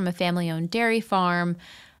sourced from a family-owned dairy farm.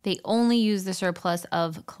 They only use the surplus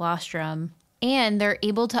of colostrum, and they're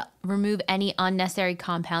able to remove any unnecessary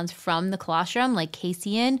compounds from the colostrum, like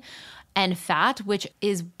casein and fat, which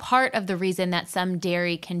is part of the reason that some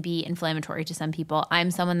dairy can be inflammatory to some people. I'm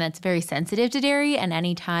someone that's very sensitive to dairy, and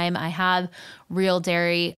anytime I have real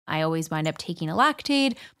dairy, I always wind up taking a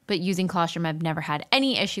lactate. But using colostrum, I've never had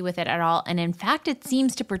any issue with it at all. And in fact, it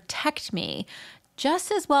seems to protect me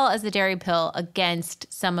just as well as the dairy pill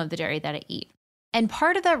against some of the dairy that I eat. And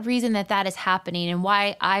part of the reason that that is happening and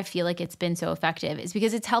why I feel like it's been so effective is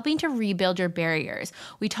because it's helping to rebuild your barriers.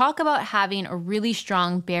 We talk about having a really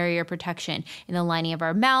strong barrier protection in the lining of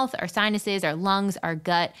our mouth, our sinuses, our lungs, our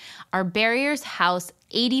gut. Our barriers house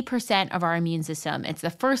 80% of our immune system. It's the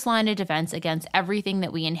first line of defense against everything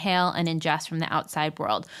that we inhale and ingest from the outside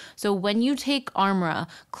world. So when you take Armra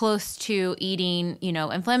close to eating,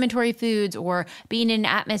 inflammatory foods or being in an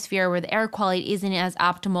atmosphere where the air quality isn't as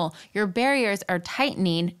optimal, your barriers are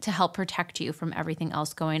tightening to help protect you from everything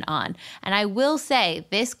else going on. And I will say,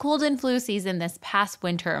 this cold and flu season this past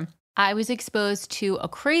winter, I was exposed to a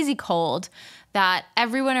crazy cold that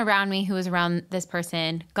everyone around me who was around this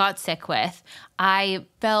person got sick with. I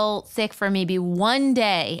fell sick for maybe one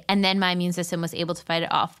day, and then my immune system was able to fight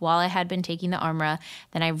it off while I had been taking the Armra.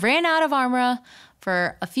 Then I ran out of Armra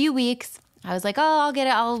for a few weeks. I was like, I'll get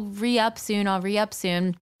it. I'll re-up soon.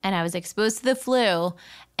 And I was exposed to the flu,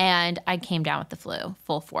 and I came down with the flu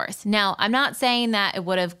full force. Now, I'm not saying that it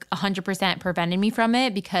would have 100% prevented me from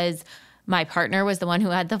it, because my partner was the one who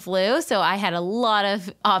had the flu, so I had a lot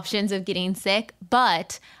of options of getting sick,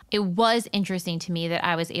 but it was interesting to me that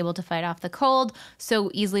I was able to fight off the cold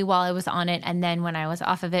so easily while I was on it. And then when I was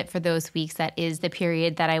off of it for those weeks, that is the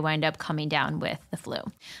period that I wind up coming down with the flu.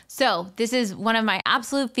 So this is one of my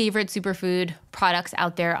absolute favorite superfood products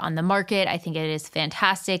out there on the market. I think it is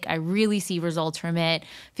fantastic. I really see results from it.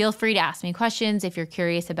 Feel free to ask me questions if you're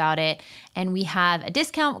curious about it. And we have a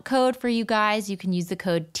discount code for you guys. You can use the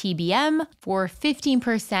code TBM for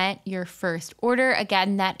 15% your first order.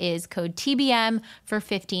 Again, that is code TBM for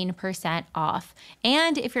 15% off.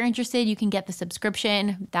 And if you're interested, you can get the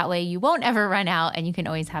subscription. That way you won't ever run out, and you can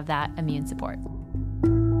always have that immune support.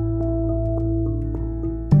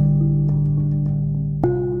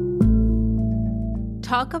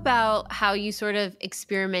 Talk about how you sort of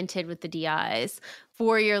experimented with the DIs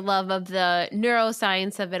for your love of the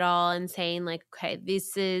neuroscience of it all, and saying like, okay,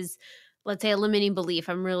 this is, let's say, a limiting belief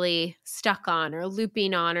I'm really stuck on or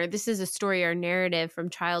looping on, or this is a story or narrative from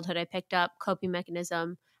childhood I picked up, coping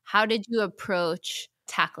mechanism. How did you approach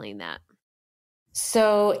tackling that?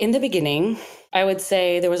 So in the beginning, I would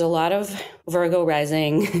say there was a lot of Virgo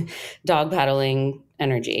rising, dog paddling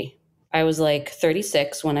energy. I was like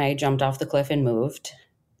 36 when I jumped off the cliff and moved.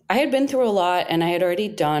 I had been through a lot, and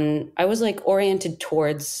I was like oriented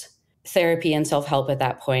towards therapy and self-help at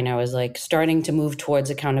that point. I was like starting to move towards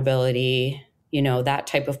accountability, that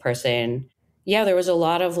type of person. Yeah, there was a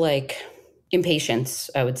lot of like impatience,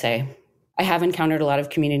 I would say. I have encountered a lot of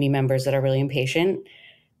community members that are really impatient,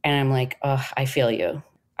 and I'm like, oh, I feel you.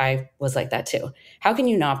 I was like that too. How can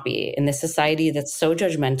you not be in this society that's so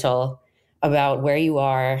judgmental about where you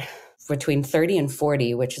are between 30 and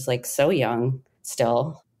 40, which is like so young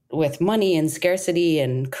still, with money and scarcity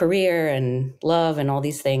and career and love and all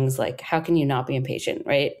these things? Like, how can you not be impatient,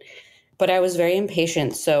 right? But I was very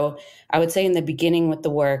impatient. So I would say in the beginning with the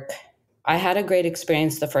work, I had a great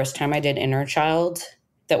experience the first time I did inner child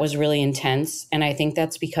that was really intense. And I think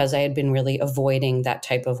that's because I had been really avoiding that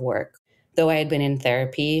type of work. Though I had been in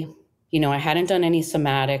therapy, I hadn't done any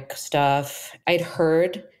somatic stuff. I'd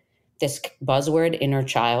heard this buzzword inner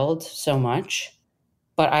child so much,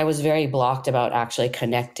 but I was very blocked about actually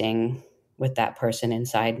connecting with that person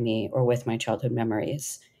inside me or with my childhood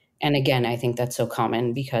memories. And again, I think that's so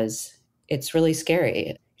common because it's really scary.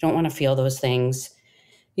 You don't want to feel those things.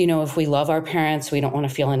 If we love our parents, we don't want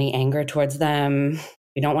to feel any anger towards them.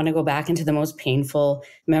 We don't want to go back into the most painful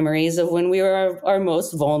memories of when we were our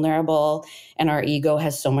most vulnerable, and our ego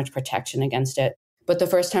has so much protection against it. But the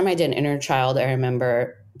first time I did inner child, I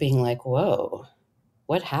remember being like, whoa,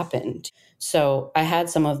 what happened? So I had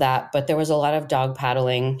some of that, but there was a lot of dog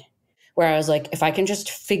paddling where I was like, if I can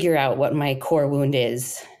just figure out what my core wound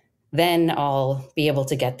is, then I'll be able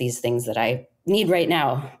to get these things that I need right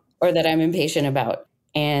now or that I'm impatient about.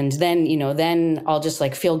 And then, then I'll just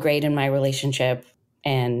like feel great in my relationship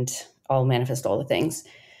and I'll manifest all the things.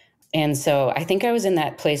 And so I think I was in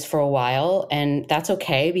that place for a while, and that's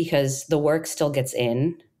okay because the work still gets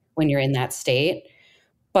in when you're in that state.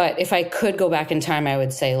 But if I could go back in time, I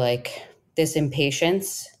would say like this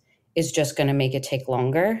impatience is just going to make it take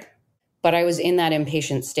longer. But I was in that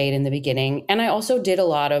impatient state in the beginning. And I also did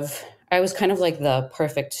I was kind of like the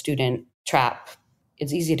perfect student trap.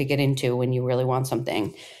 It's easy to get into when you really want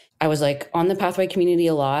something. I was like on the Pathway community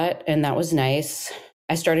a lot, and that was nice.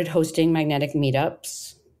 I started hosting magnetic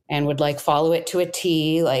meetups and would like follow it to a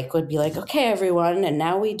T, like would be like, okay, everyone, and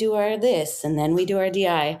now we do our this, and then we do our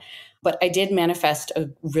DI. But I did manifest a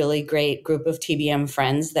really great group of TBM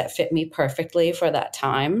friends that fit me perfectly for that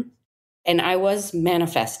time. And I was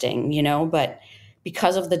manifesting, but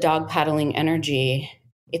because of the dog paddling energy,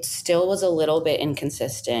 it still was a little bit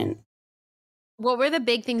inconsistent. What were the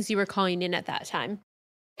big things you were calling in at that time?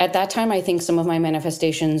 At that time, I think some of my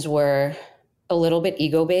manifestations were a little bit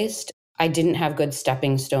ego-based. I didn't have good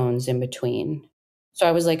stepping stones in between. So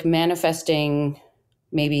I was like manifesting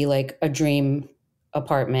maybe like a dream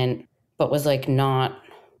apartment, but was like not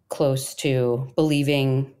close to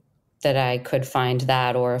believing that I could find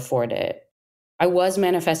that or afford it. I was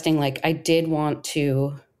manifesting like I did want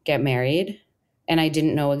to get married, and I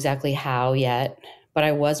didn't know exactly how yet, but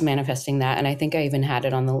I was manifesting that. And I think I even had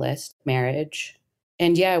it on the list, marriage.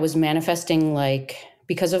 And yeah, I was manifesting like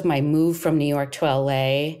because of my move from New York to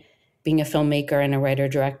LA, being a filmmaker and a writer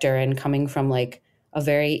director, and coming from like a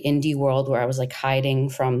very indie world where I was like hiding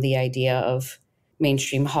from the idea of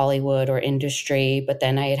mainstream Hollywood or industry. But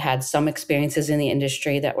then I had had some experiences in the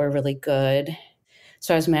industry that were really good.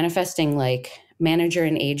 So I was manifesting like manager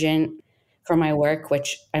and agent for my work,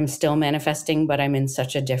 which I'm still manifesting, but I'm in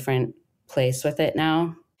such a different place with it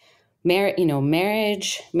now.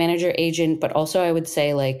 Marriage, manager, agent, but also I would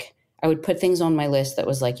say like I would put things on my list that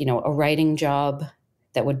was like, a writing job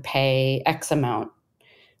that would pay X amount.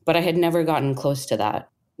 But I had never gotten close to that,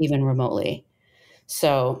 even remotely.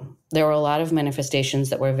 So there were a lot of manifestations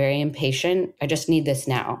that were very impatient. I just need this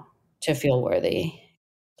now to feel worthy.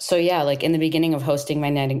 So yeah, like in the beginning of hosting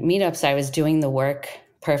magnetic meetups, I was doing the work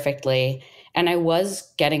perfectly. And I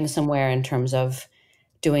was getting somewhere in terms of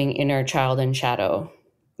doing inner child and shadow.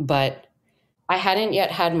 But I hadn't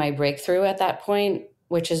yet had my breakthrough at that point,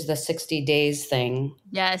 which is the 60 days thing.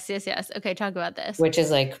 Yes. Okay, talk about this. Which is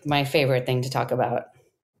like my favorite thing to talk about.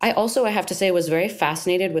 I have to say, was very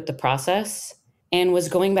fascinated with the process and was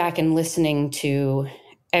going back and listening to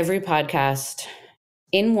every podcast.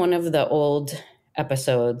 In one of the old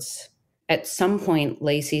episodes, at some point,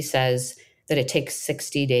 Lacey says that it takes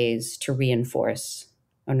 60 days to reinforce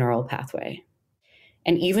a neural pathway.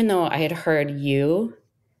 And even though I had heard you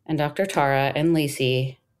and Dr. Tara and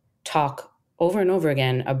Lacey talk over and over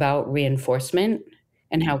again about reinforcement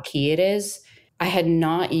and how key it is, I had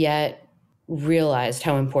not yet realized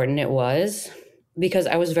how important it was because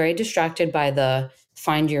I was very distracted by the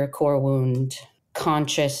find your core wound,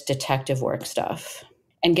 conscious detective work stuff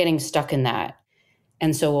and getting stuck in that.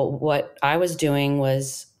 And so what I was doing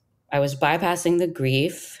was I was bypassing the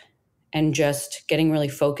grief and just getting really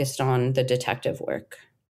focused on the detective work.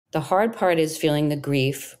 The hard part is feeling the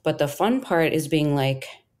grief, but the fun part is being like,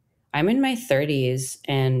 I'm in my 30s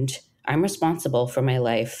and I'm responsible for my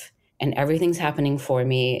life and everything's happening for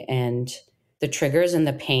me. And the triggers and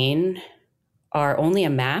the pain are only a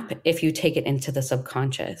map if you take it into the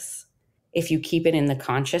subconscious. If you keep it in the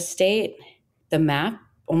conscious state, the map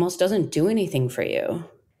almost doesn't do anything for you.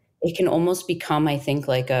 It can almost become, I think,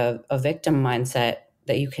 like a victim mindset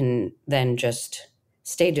that you can then just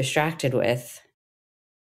stay distracted with.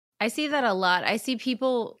 I see that a lot. I see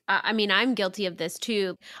people, I'm guilty of this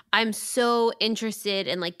too. I'm so interested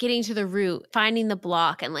in like getting to the root, finding the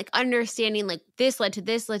block and like understanding like this led to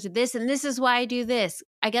this, and this is why I do this.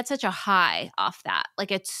 I get such a high off that.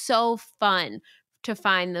 Like it's so fun to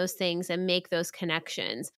find those things and make those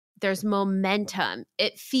connections. There's momentum.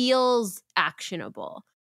 It feels actionable.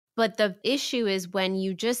 But the issue is when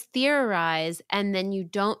you just theorize and then you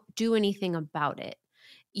don't do anything about it.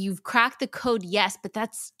 You've cracked the code, yes, but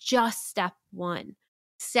that's just step one.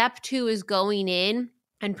 Step two is going in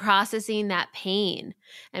and processing that pain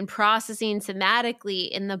and processing somatically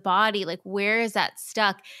in the body, like where is that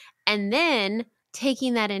stuck? And then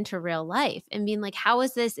taking that into real life and being like, how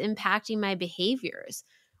is this impacting my behaviors?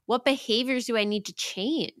 what behaviors do I need to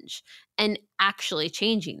change, and actually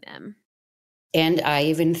changing them. And I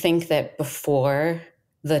even think that before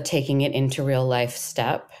the taking it into real life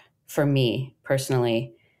step, for me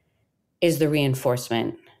personally, is the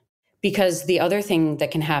reinforcement. Because the other thing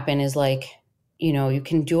that can happen is like, you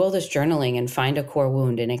can do all this journaling and find a core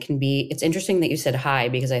wound. And it's interesting that you said high,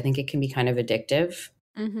 because I think it can be kind of addictive.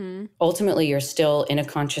 Mm-hmm. Ultimately, you're still in a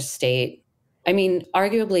conscious state. I mean,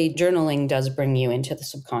 arguably, journaling does bring you into the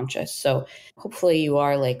subconscious. So hopefully you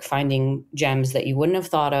are like finding gems that you wouldn't have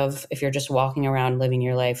thought of if you're just walking around living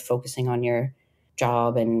your life, focusing on your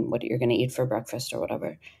job and what you're going to eat for breakfast or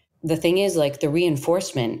whatever. The thing is, like, the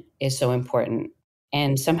reinforcement is so important.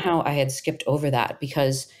 And somehow I had skipped over that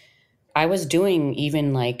because I was doing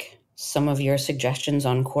even like some of your suggestions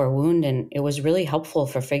on core wound, and it was really helpful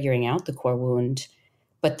for figuring out the core wound.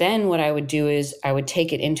 But then what I would do is I would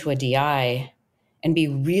take it into a DI and be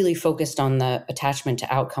really focused on the attachment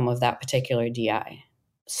to outcome of that particular DI.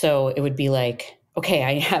 So it would be like, okay,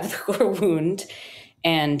 I have the core wound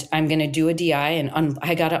and I'm going to do a DI and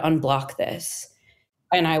I got to unblock this.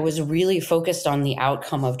 And I was really focused on the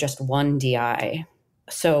outcome of just one DI.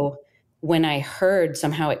 So when I heard,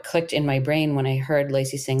 somehow it clicked in my brain when I heard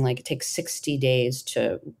Lacey saying, like, it takes 60 days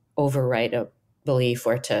to overwrite a belief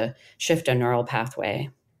or to shift a neural pathway,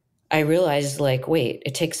 I realized, like, wait,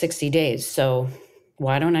 it takes 60 days. So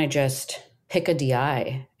why don't I just pick a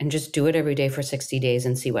DI and just do it every day for 60 days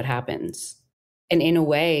and see what happens? And in a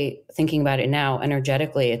way, thinking about it now,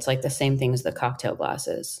 energetically, it's like the same thing as the cocktail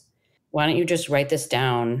glasses. Why don't you just write this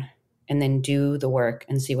down and then do the work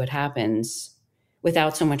and see what happens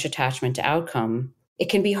without so much attachment to outcome? It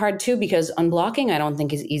can be hard too, because unblocking, I don't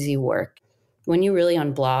think, is easy work. When you really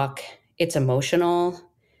unblock, it's emotional.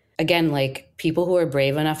 Again, like, people who are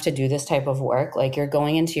brave enough to do this type of work, like, you're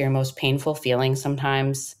going into your most painful feelings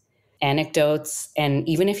sometimes, anecdotes. And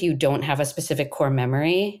even if you don't have a specific core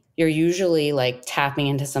memory, you're usually like tapping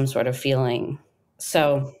into some sort of feeling.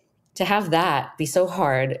 So to have that be so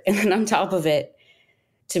hard, and then on top of it,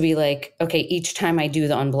 to be like, okay, each time I do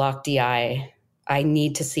the unblocked DI, I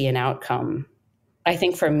need to see an outcome. I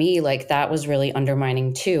think for me, like, that was really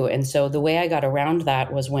undermining too. And so the way I got around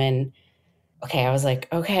that was when, okay, I was like,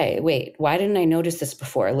 okay, wait, why didn't I notice this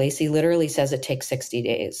before? Lacey literally says it takes 60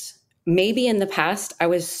 days. Maybe in the past, I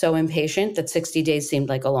was so impatient that 60 days seemed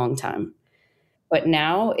like a long time. But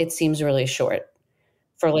now it seems really short.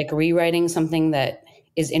 For like rewriting something that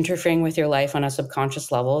is interfering with your life on a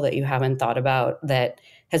subconscious level that you haven't thought about, that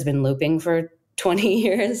has been looping for 20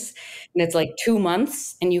 years, and it's like 2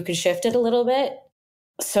 months and you could shift it a little bit.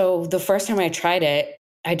 So the first time I tried it,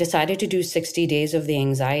 I decided to do 60 days of the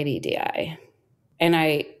anxiety DI. And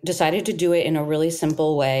I decided to do it in a really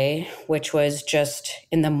simple way, which was just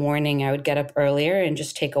in the morning, I would get up earlier and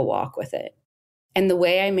just take a walk with it. And the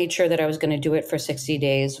way I made sure that I was going to do it for 60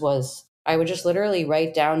 days was I would just literally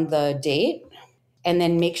write down the date and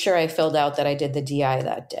then make sure I filled out that I did the DI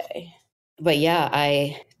that day. But yeah,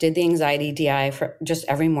 I did the anxiety DI for just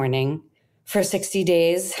every morning for 60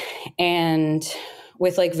 days and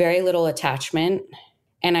with like very little attachment.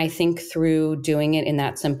 And I think through doing it in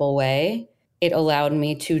that simple way, it allowed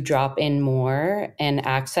me to drop in more and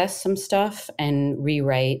access some stuff and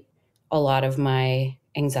rewrite a lot of my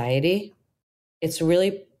anxiety. It's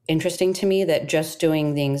really interesting to me that just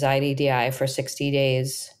doing the anxiety DI for 60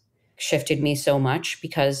 days shifted me so much,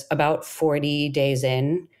 because about 40 days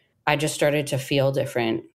in, I just started to feel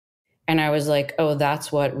different. And I was like, oh,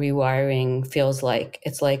 that's what rewiring feels like.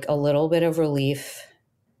 It's like a little bit of relief.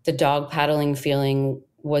 The dog paddling feeling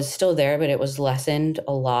was still there, but it was lessened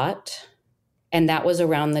a lot. And that was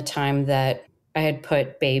around the time that I had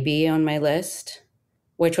put baby on my list,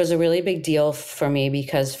 which was a really big deal for me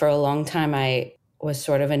because for a long time I was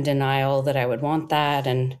sort of in denial that I would want that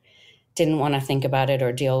and didn't want to think about it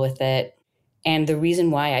or deal with it. And the reason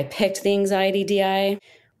why I picked the anxiety DI,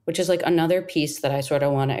 which is like another piece that I sort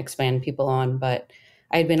of want to expand people on, but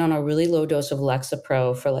I had been on a really low dose of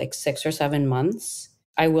Lexapro for like 6 or 7 months.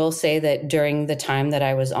 I will say that during the time that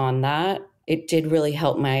I was on that, it did really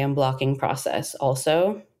help my unblocking process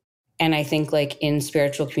also. And I think like in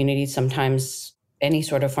spiritual communities, sometimes any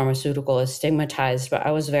sort of pharmaceutical is stigmatized, but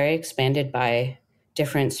I was very expanded by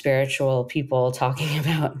different spiritual people talking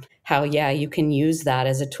about how, yeah, you can use that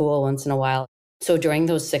as a tool once in a while. So during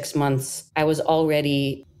those 6 months, I was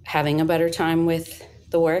already having a better time with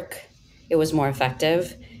the work. It was more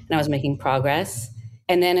effective and I was making progress.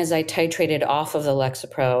 And then as I titrated off of the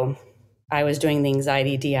Lexapro, I was doing the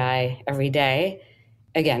anxiety DI every day.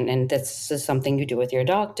 Again, and this is something you do with your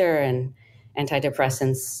doctor, and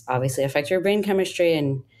antidepressants obviously affect your brain chemistry.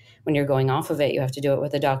 And when you're going off of it, you have to do it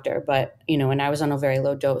with a doctor. But, and I was on a very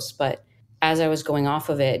low dose. But as I was going off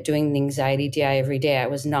of it, doing the anxiety DI every day, I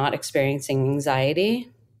was not experiencing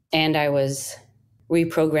anxiety. And I was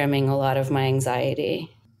reprogramming a lot of my anxiety.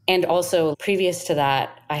 And also, previous to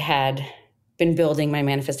that, I had been building my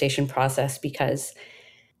manifestation process because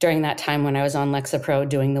during that time when I was on Lexapro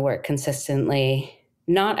doing the work consistently,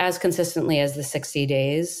 not as consistently as the 60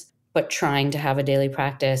 days, but trying to have a daily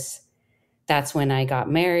practice, that's when I got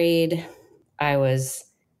married. I was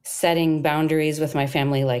setting boundaries with my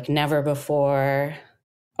family like never before.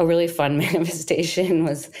 A really fun manifestation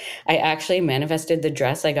was I actually manifested the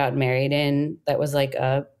dress I got married in that was like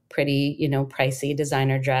a pretty, pricey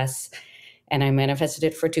designer dress. And I manifested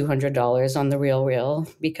it for $200 on the Real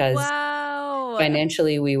because Wow.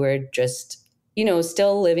 financially we were just,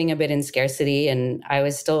 still living a bit in scarcity. And I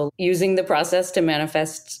was still using the process to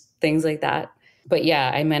manifest things like that. But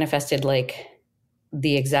yeah, I manifested like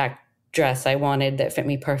the exact dress I wanted that fit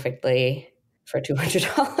me perfectly for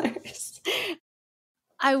 $200.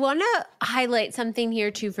 I want to highlight something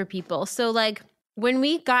here too for people. So like when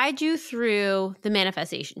we guide you through the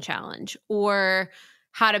manifestation challenge or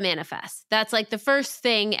how to manifest, that's like the first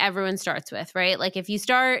thing everyone starts with, right? Like if you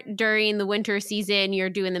start during the winter season, you're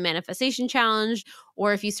doing the manifestation challenge,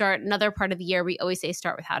 or if you start another part of the year, we always say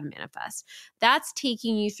start with how to manifest. That's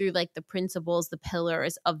taking you through like the principles, the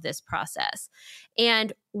pillars of this process.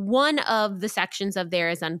 And one of the sections of there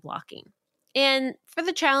is unblocking. And for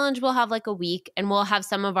the challenge, we'll have like a week and we'll have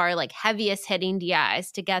some of our like heaviest hitting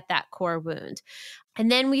DIs to get that core wound.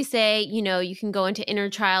 And then we say, you can go into inner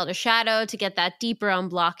child or shadow to get that deeper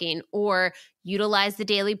unblocking, or utilize the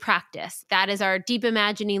daily practice. That is our deep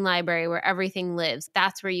imagining library where everything lives.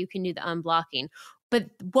 That's where you can do the unblocking. But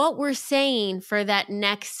what we're saying for that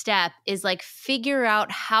next step is like figure out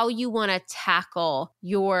how you want to tackle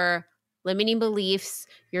your limiting beliefs,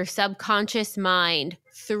 your subconscious mind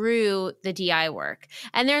through the DI work.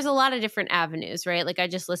 And there's a lot of different avenues, right? Like I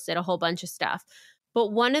just listed a whole bunch of stuff.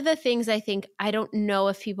 But one of the things I think I don't know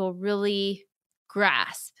if people really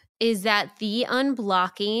grasp is that the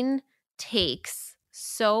unblocking takes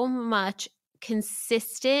so much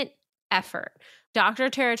consistent effort. Dr.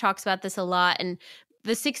 Tara talks about this a lot, and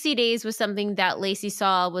the 60 days was something that Lacey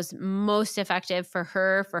saw was most effective for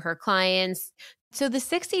her clients. So the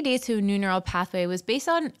 60 days to a new neural pathway was based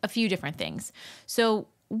on a few different things. So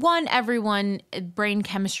one, everyone, brain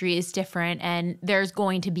chemistry is different and there's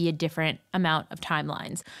going to be a different amount of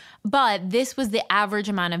timelines. But this was the average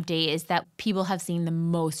amount of days that people have seen the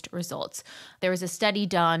most results. There was a study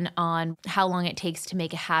done on how long it takes to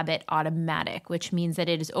make a habit automatic, which means that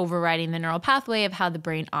it is overriding the neural pathway of how the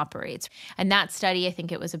brain operates. And that study, I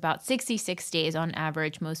think it was about 66 days on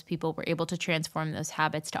average, most people were able to transform those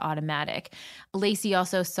habits to automatic. Lacey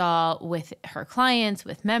also saw with her clients,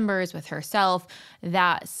 with members, with herself,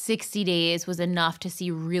 that 60 days was enough to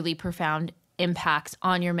see really profound impacts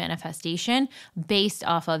on your manifestation based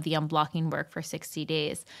off of the unblocking work for 60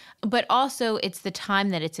 days. But also it's the time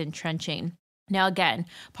that it's entrenching. Now, again,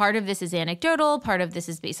 part of this is anecdotal, part of this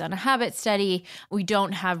is based on a habit study. We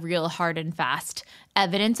don't have real hard and fast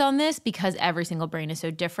evidence on this because every single brain is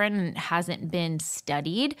so different and it hasn't been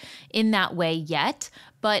studied in that way yet.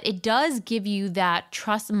 But it does give you that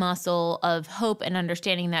trust muscle of hope and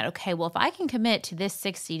understanding that, okay, well, if I can commit to this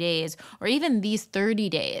 60 days or even these 30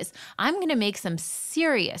 days, I'm going to make some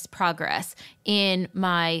serious progress in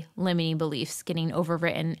my limiting beliefs, getting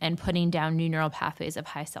overwritten and putting down new neural pathways of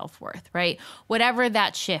high self-worth, right? Whatever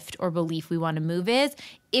that shift or belief we want to move is,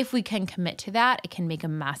 if we can commit to that, it can make a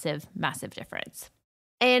massive, massive difference.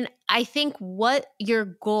 And I think what your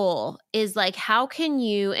goal is like, how can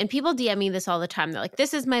you, and people DM me this all the time. They're like,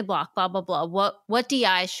 this is my block, blah, blah, blah. What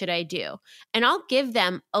DIs should I do? And I'll give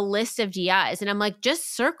them a list of DIs. And I'm like,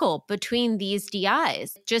 just circle between these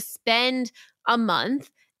DIs. Just spend a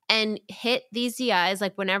month and hit these DIs.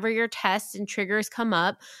 Like whenever your tests and triggers come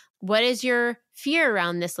up, what is your fear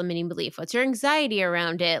around this limiting belief? What's your anxiety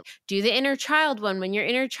around it? Do the inner child one when your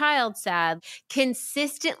inner child's sad.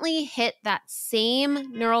 Consistently hit that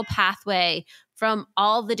same neural pathway from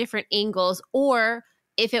all the different angles. Or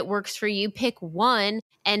if it works for you, pick one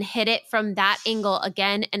and hit it from that angle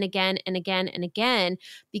again and again and again and again.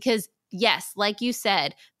 Because yes, like you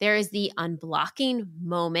said, there is the unblocking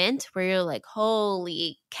moment where you're like,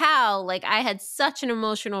 holy cow, like I had such an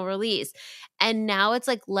emotional release. And now it's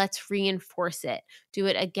like, let's reinforce it. Do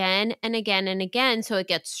it again and again and again so it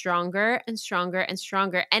gets stronger and stronger and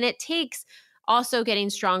stronger. And it takes also getting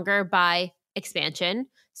stronger by expansion.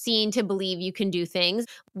 seen to believe you can do things.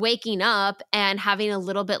 Waking up and having a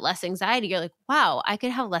little bit less anxiety, you're like, wow, I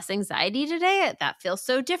could have less anxiety today. That feels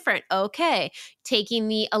so different. Okay. Taking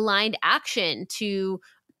the aligned action to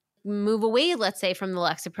move away, let's say, from the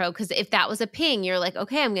Lexapro, because if that was a ping, you're like,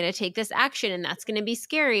 okay, I'm going to take this action and that's going to be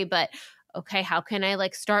scary, but okay, how can I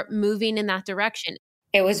like start moving in that direction?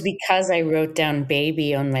 It was because I wrote down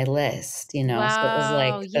baby on my list, you know, so it was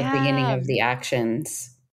like Wow. the beginning Yeah. of the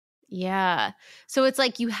actions. Yeah. So it's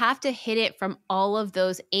like you have to hit it from all of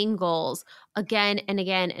those angles again and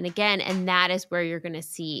again and again. And that is where you're going to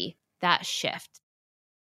see that shift.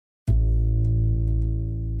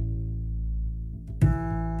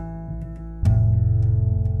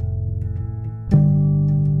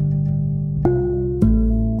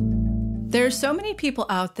 There's so many people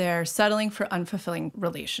out there settling for unfulfilling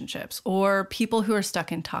relationships, or people who are stuck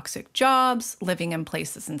in toxic jobs, living in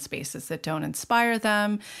places and spaces that don't inspire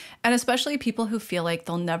them, and especially people who feel like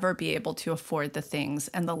they'll never be able to afford the things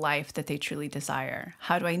and the life that they truly desire.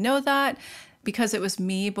 How do I know that? Because it was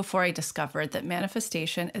me before I discovered that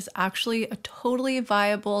manifestation is actually a totally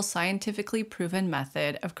viable, scientifically proven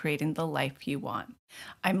method of creating the life you want.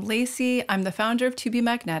 I'm Lacey, I'm the founder of To Be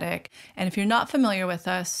Magnetic, and if you're not familiar with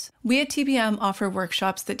us, we at TBM offer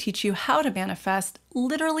workshops that teach you how to manifest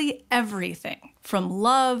literally everything, from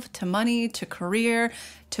love to money to career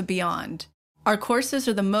to beyond. Our courses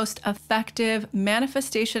are the most effective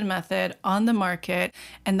manifestation method on the market,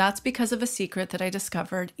 and that's because of a secret that I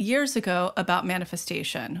discovered years ago about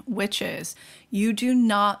manifestation, which is you do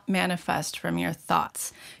not manifest from your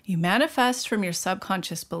thoughts. You manifest from your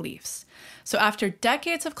subconscious beliefs. So after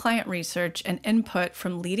decades of client research and input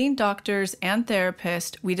from leading doctors and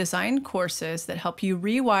therapists, we designed courses that help you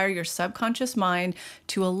rewire your subconscious mind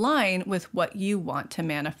to align with what you want to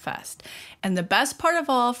manifest. And the best part of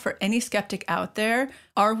all, for any skeptic out there,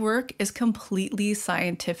 our work is completely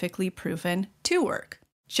scientifically proven to work.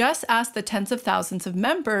 Just ask the tens of thousands of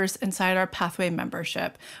members inside our Pathway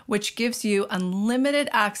membership, which gives you unlimited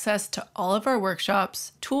access to all of our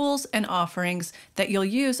workshops, tools, and offerings that you'll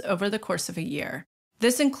use over the course of a year.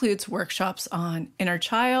 This includes workshops on inner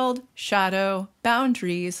child, shadow,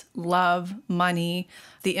 boundaries, love, money,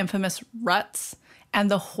 the infamous ruts, and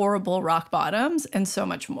the horrible rock bottoms, and so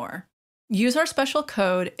much more. Use our special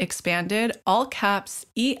code EXPANDED, all caps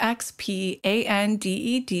EXPANDED,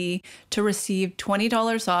 to receive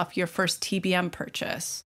 $20 off your first TBM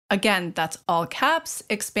purchase. Again, that's all caps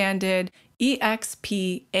EXPANDED,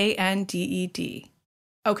 EXPANDED.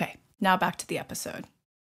 Okay, now back to the episode.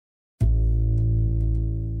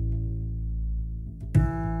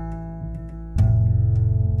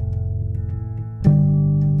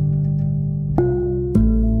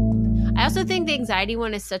 I also think the anxiety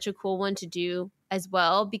one is such a cool one to do as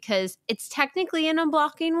well, because it's technically an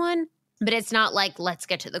unblocking one, but it's not like, let's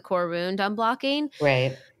get to the core wound unblocking.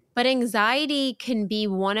 Right. But anxiety can be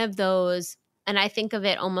one of those, and I think of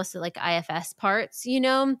it almost like IFS parts, you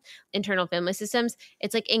know, internal family systems.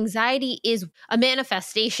 It's like anxiety is a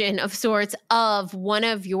manifestation of sorts of one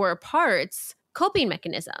of your parts' coping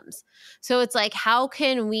mechanisms. So it's like, how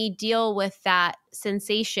can we deal with that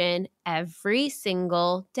sensation every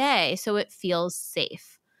single day so it feels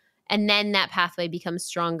safe? And then that pathway becomes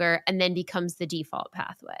stronger and then becomes the default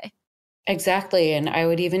pathway. Exactly. And I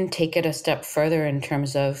would even take it a step further in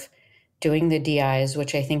terms of doing the DIs,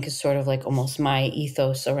 which I think is sort of like almost my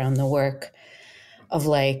ethos around the work of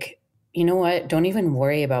like, you know what? Don't even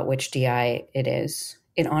worry about which DI it is.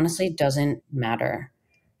 It honestly doesn't matter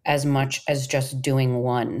as much as just doing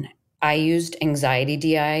one. I used anxiety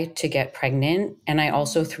DI to get pregnant, and I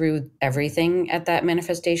also threw everything at that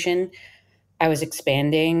manifestation. I was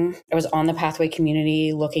expanding. I was on the Pathway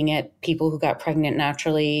community looking at people who got pregnant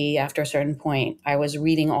naturally after a certain point. I was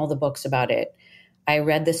reading all the books about it. I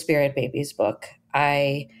read the Spirit Babies book.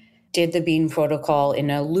 I did the Bean Protocol in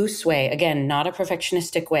a loose way. Again, not a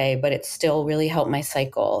perfectionistic way, but it still really helped my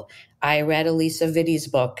cycle. I read Elisa Vitti's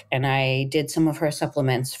book, and I did some of her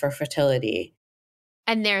supplements for fertility.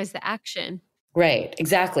 And there's the action. Right,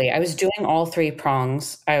 exactly. I was doing all three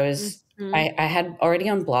prongs. I had already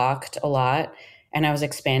unblocked a lot, and I was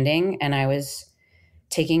expanding, and I was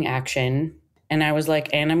taking action, and I was like,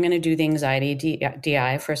 and I'm going to do the anxiety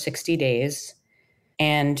DI for 60 days.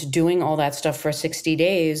 And doing all that stuff for 60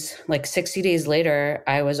 days, like 60 days later,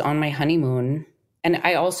 I was on my honeymoon. And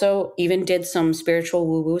I also even did some spiritual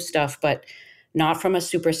woo-woo stuff, but not from a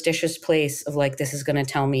superstitious place of like, this is going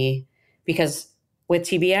to tell me. Because with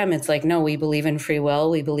TBM, it's like, no, we believe in free will.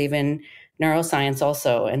 We believe in neuroscience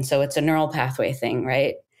also. And so it's a neural pathway thing,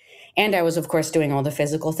 right? And I was, of course, doing all the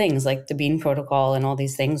physical things like the Bean Protocol, and all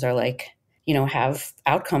these things are like have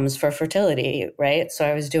outcomes for fertility, right? So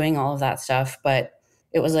I was doing all of that stuff, but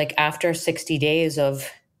it was like after 60 days of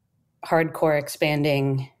hardcore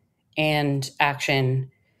expanding and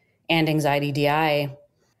action and anxiety I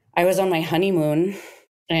was on my honeymoon,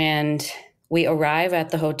 and we arrive at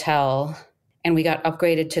the hotel and we got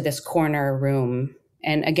upgraded to this corner room.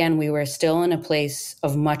 And again, we were still in a place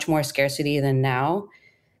of much more scarcity than now.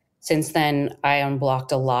 Since then, I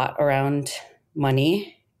unblocked a lot around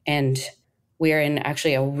money, and we are in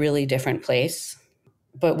actually a really different place.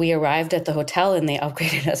 But we arrived at the hotel and they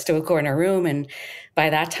upgraded us to a corner room. And by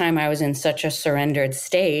that time, I was in such a surrendered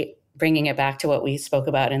state, bringing it back to what we spoke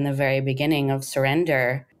about in the very beginning of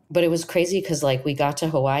surrender. But it was crazy because we got to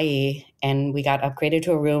Hawaii and we got upgraded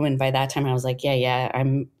to a room. And by that time, I was like, yeah,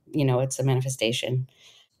 it's a manifestation.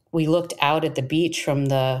 We looked out at the beach from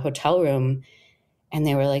the hotel room and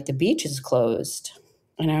they were like, the beach is closed.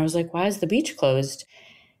 And I was like, why is the beach closed?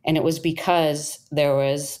 And it was because there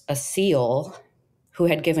was a seal who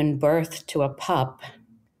had given birth to a pup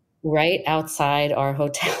right outside our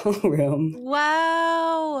hotel room.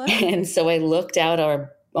 Wow. And so I looked out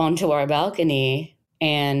onto our balcony,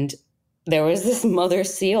 and there was this mother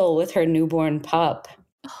seal with her newborn pup.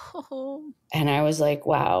 Oh. And I was like,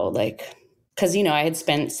 wow, because, I had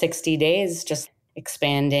spent 60 days just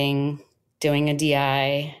expanding, doing a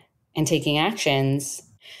DI, and taking actions.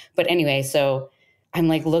 But anyway, so I'm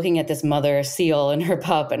looking at this mother seal and her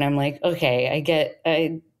pup, and I'm like,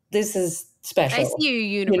 okay, this is special. I see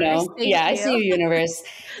you, universe. Thank I you. see you, universe.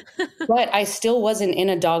 But I still wasn't in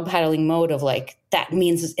a dog paddling mode of that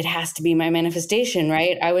means it has to be my manifestation,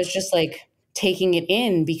 right? I was just taking it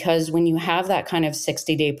in, because when you have that kind of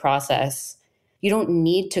 60-day process, you don't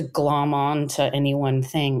need to glom on to any one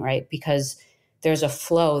thing, right? Because there's a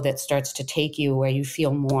flow that starts to take you where you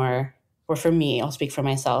feel more, or for me, I'll speak for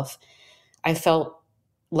myself, I felt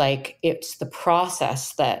like it's the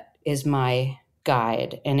process that is my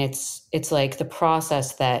guide. And it's the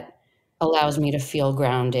process that allows me to feel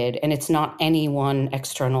grounded. And it's not any one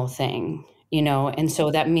external thing, And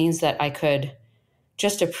so that means that I could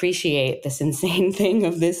just appreciate this insane thing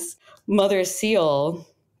of this mother seal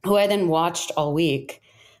who I then watched all week.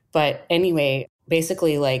 But anyway,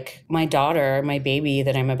 basically my daughter, my baby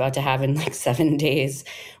that I'm about to have in 7 days,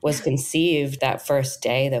 was conceived that first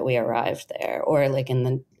day that we arrived there, or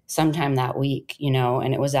in sometime that week,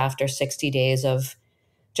 and it was after 60 days of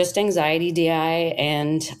just anxiety DI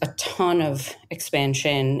and a ton of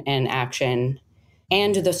expansion and action,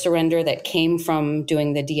 and the surrender that came from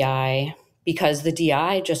doing the DI, because the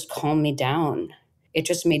DI just calmed me down. It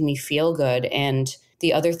just made me feel good. And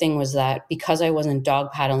the other thing was that because I wasn't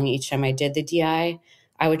dog paddling each time I did the DI,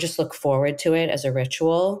 I would just look forward to it as a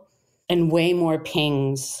ritual, and way more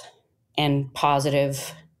pings and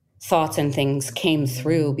positive thoughts and things came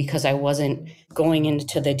through because I wasn't going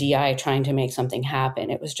into the DI trying to make something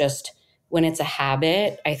happen. It was just, when it's a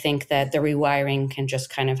habit, I think that the rewiring can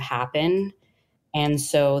just kind of happen. And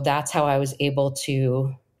so that's how I was able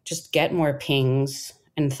to just get more pings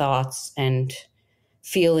and thoughts and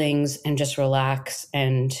feelings and just relax.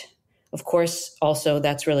 And of course, also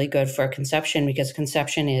that's really good for conception, because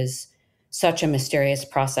conception is such a mysterious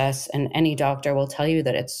process. And any doctor will tell you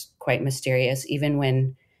that it's quite mysterious, even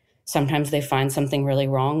when sometimes they find something really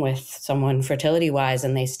wrong with someone fertility wise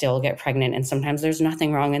and they still get pregnant. And sometimes there's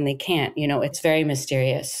nothing wrong and they can't, it's very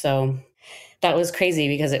mysterious. So that was crazy,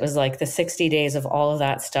 because it was the 60 days of all of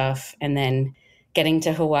that stuff. And then getting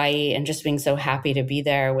to Hawaii and just being so happy to be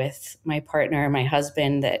there with my partner, my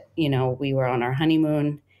husband, that, we were on our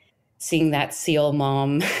honeymoon, seeing that seal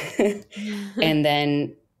mom. And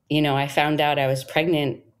then, I found out I was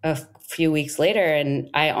pregnant a few weeks later, and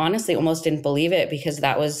I honestly almost didn't believe it, because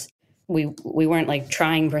that was, we weren't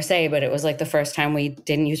trying per se, but it was the first time we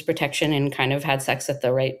didn't use protection and kind of had sex at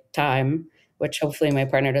the right time, which hopefully my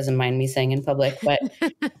partner doesn't mind me saying in public.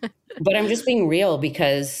 But I'm just being real,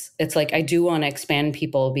 because it's I do want to expand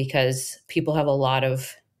people, because people have a lot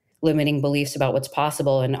of limiting beliefs about what's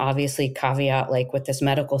possible. And obviously, caveat, with this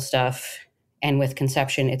medical stuff and with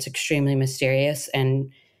conception, it's extremely mysterious.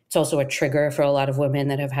 And it's also a trigger for a lot of women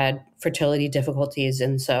that have had fertility difficulties.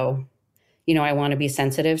 And so, I want to be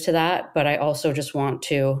sensitive to that, but I also just want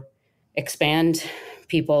to expand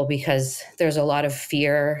people, because there's a lot of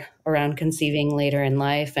fear around conceiving later in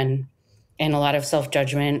life, and a lot of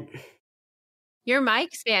self-judgment. You're my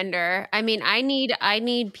expander. I mean, I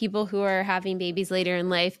need people who are having babies later in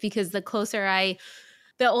life, because the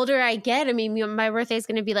older I get, I mean, my birthday is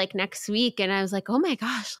going to be next week. And I was like, oh my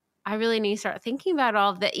gosh, I really need to start thinking about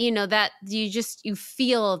all of that, that you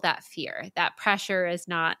feel that fear, that pressure is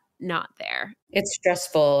not there. It's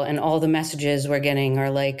stressful. And all the messages we're getting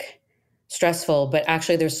are stressful, but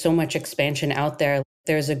actually there's so much expansion out there.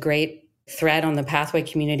 There's a great thread on the Pathway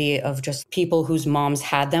community of just people whose moms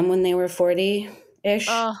had them when they were 40-ish.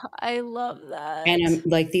 Oh, I love that. And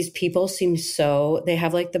like these people seem they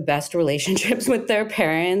have like the best relationships with their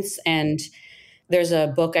parents. And there's a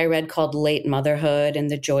book I read called Late Motherhood and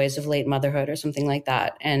the Joys of Late Motherhood or something like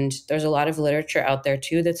that. And there's a lot of literature out there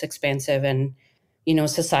too that's expansive. And,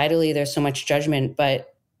 societally, there's so much judgment.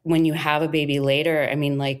 But when you have a baby later, I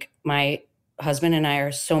mean, like my husband and I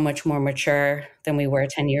are so much more mature than we were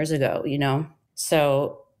 10 years ago,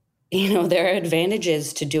 So, there are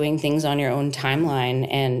advantages to doing things on your own timeline.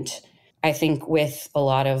 And I think with a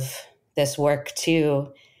lot of this work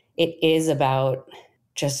too, it is about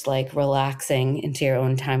just like relaxing into your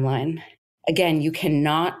own timeline. Again, you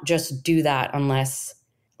cannot just do that unless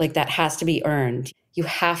like that has to be earned. You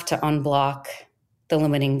have to unblock the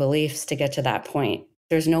limiting beliefs to get to that point.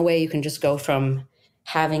 There's no way you can just go from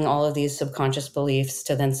having all of these subconscious beliefs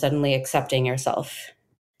to then suddenly accepting yourself.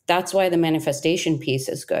 That's why the manifestation piece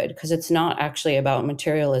is good, because it's not actually about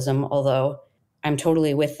materialism, although I'm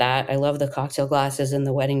totally with that. I love the cocktail glasses and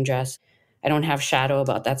the wedding dress. I don't have shadow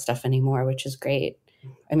about that stuff anymore, which is great.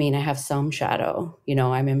 I mean, I have some shadow,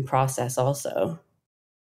 I'm in process also.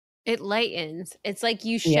 It lightens. It's like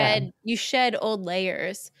you Yeah. shed old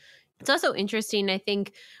layers. It's also interesting, I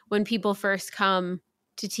think, when people first come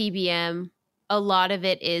to TBM, a lot of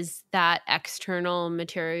it is that external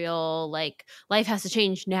material, like life has to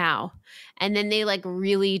change now. And then they like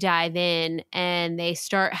really dive in and they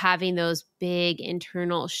start having those big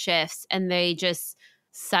internal shifts and they just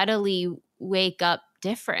subtly wake up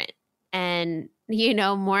different and,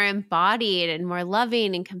 more embodied and more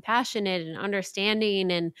loving and compassionate and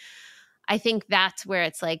understanding. And I think that's where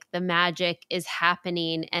it's like the magic is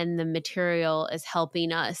happening and the material is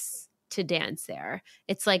helping us to dance there.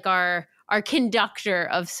 It's like our conductor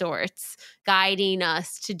of sorts, guiding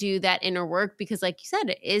us to do that inner work because like you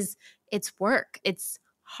said, it's work. It's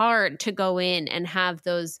hard to go in and have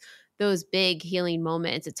those big healing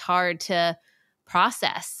moments. It's hard to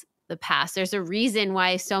process the past. There's a reason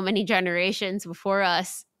why so many generations before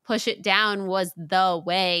us push it down was the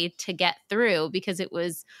way to get through because it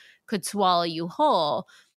could swallow you whole.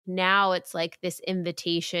 Now it's like this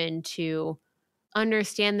invitation to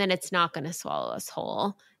understand that it's not going to swallow us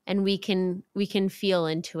whole and we can feel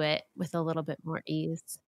into it with a little bit more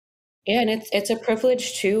ease. Yeah, and it's a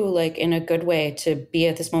privilege too, like in a good way, to be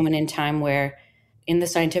at this moment in time where in the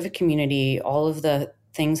scientific community, all of the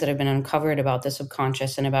things that have been uncovered about the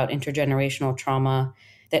subconscious and about intergenerational trauma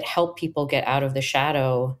that help people get out of the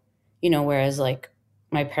shadow, whereas like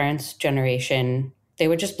my parents' generation, they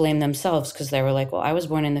would just blame themselves because they were like, well, I was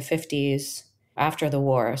born in the 50s after the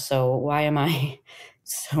war, so why am I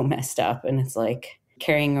so messed up? And it's like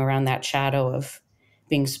carrying around that shadow of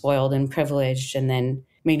being spoiled and privileged, and then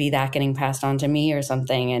maybe that getting passed on to me or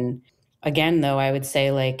something. And again, though, I would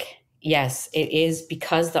say like, yes, it is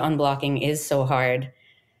because the unblocking is so hard.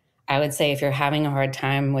 I would say if you're having a hard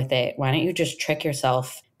time with it, why don't you just trick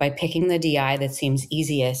yourself by picking the DI that seems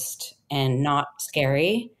easiest and not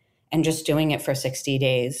scary and just doing it for 60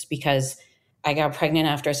 days? Because I got pregnant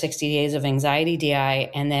after 60 days of anxiety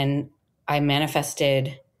DI, and then I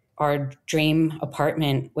manifested our dream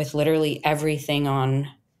apartment with literally everything on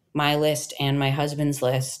my list and my husband's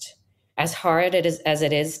list. As hard as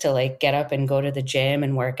it is to like get up and go to the gym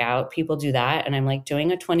and work out, people do that. And I'm like,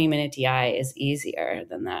 doing a 20-minute DI is easier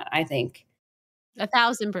than that, I think.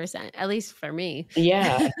 1,000%, at least for me.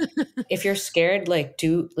 Yeah. If you're scared, like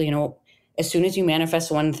as soon as you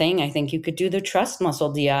manifest one thing, I think you could do the trust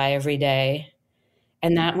muscle DI every day.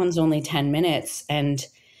 And that one's only 10 minutes. And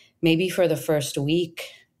maybe for the first week,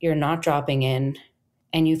 you're not dropping in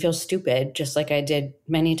and you feel stupid, just like I did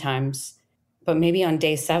many times. But maybe on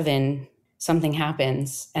day 7, something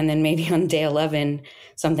happens. And then maybe on day 11,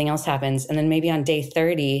 something else happens. And then maybe on day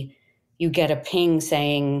 30, you get a ping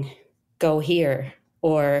saying, go here.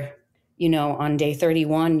 Or, on day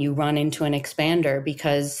 31, you run into an expander,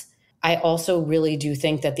 because I also really do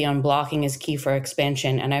think that the unblocking is key for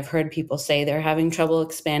expansion. And I've heard people say they're having trouble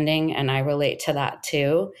expanding, and I relate to that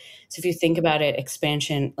too. So if you think about it,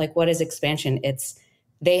 expansion, like what is expansion? It's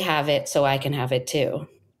they have it, so I can have it too.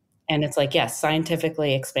 And it's like, yes,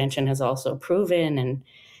 scientifically, expansion has also proven, and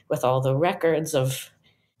with all the records of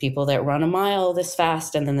people that run a mile this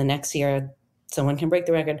fast, and then the next year, someone can break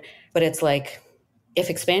the record. But it's like, if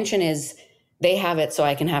expansion is they have it, so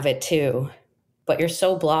I can have it too, but you're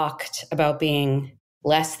so blocked about being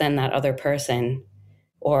less than that other person,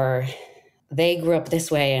 or they grew up this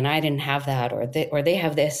way and I didn't have that, or they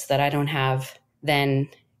have this that I don't have, then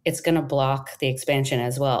it's going to block the expansion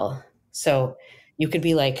as well. So You could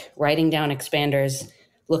be like writing down expanders,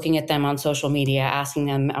 looking at them on social media, asking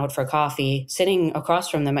them out for coffee, sitting across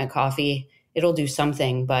from them at coffee. It'll do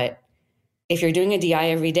something. But if you're doing a DI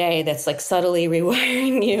every day that's like subtly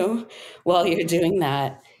rewiring you while you're doing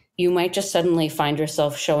that, you might just suddenly find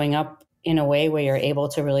yourself showing up in a way where you're able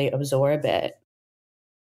to really absorb it.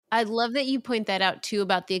 I love that you point that out too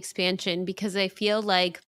about the expansion, because I feel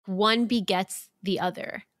like one begets the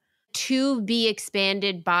other. To be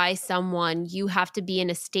expanded by someone, you have to be in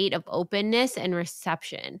a state of openness and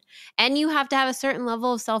reception. And you have to have a certain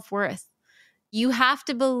level of self-worth. You have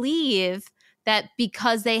to believe that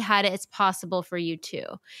because they had it, it's possible for you too.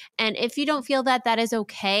 And if you don't feel that that is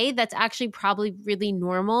okay, that's actually probably really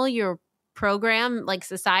normal. Your program, like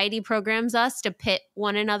society programs us to pit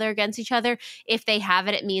one another against each other. If they have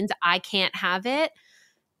it, it means I can't have it.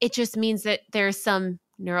 It just means that there's some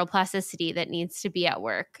neuroplasticity that needs to be at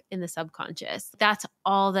work in the subconscious. That's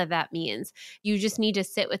all that that means. You just need to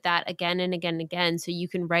sit with that again and again and again so you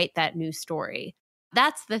can write that new story.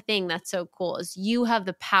 That's the thing that's so cool, is you have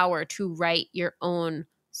the power to write your own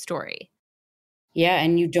story. Yeah,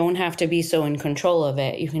 and you don't have to be so in control of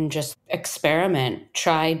it. You can just experiment,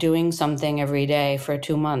 try doing something every day for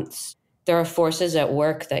 2 months. There are forces at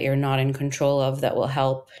work that you're not in control of that will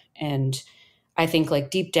help. And I think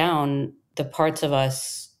like deep down, the parts of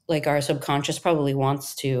us, like our subconscious probably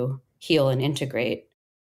wants to heal and integrate.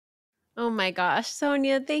 Oh my gosh,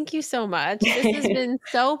 Sonya, thank you so much. This has been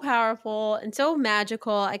so powerful and so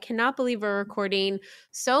magical. I cannot believe we're recording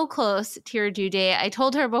so close to your due date. I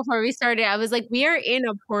told her before we started, I was like, we are in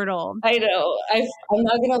a portal. I know. I'm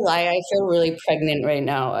not going to lie. I feel really pregnant right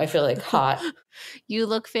now. I feel like hot. You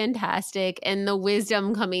look fantastic, and the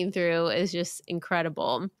wisdom coming through is just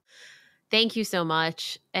incredible. Thank you so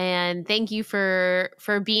much. And thank you for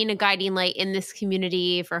being a guiding light in this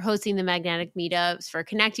community, for hosting the magnetic meetups, for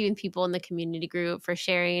connecting with people in the community group, for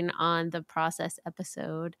sharing on the process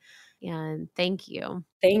episode. And thank you.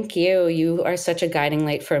 Thank you. You are such a guiding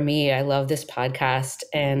light for me. I love this podcast,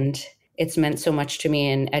 and it's meant so much to me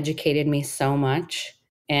and educated me so much.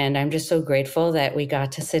 And I'm just so grateful that we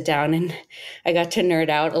got to sit down and I got to nerd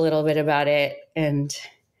out a little bit about it. And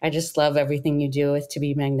I just love everything you do with To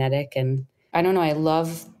Be Magnetic. And I don't know, I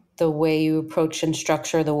love the way you approach and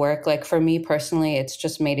structure the work. Like for me personally, it's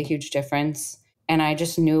just made a huge difference. And I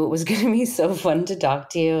just knew it was going to be so fun to talk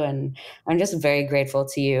to you. And I'm just very grateful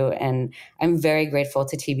to you. And I'm very grateful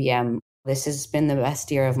to TBM. This has been the best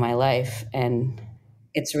year of my life. And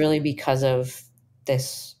it's really because of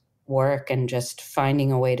this work and just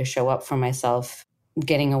finding a way to show up for myself,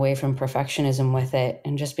 getting away from perfectionism with it,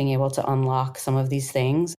 and just being able to unlock some of these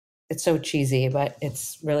things. It's so cheesy, but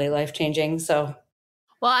it's really life-changing. So,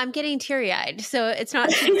 well, I'm getting teary-eyed, so it's not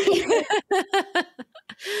cheesy.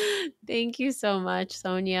 Thank you so much,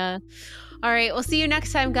 Sonya. All right, we'll see you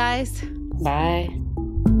next time, guys. Bye.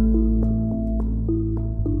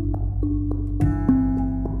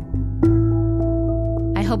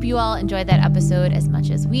 I hope you all enjoyed that episode as much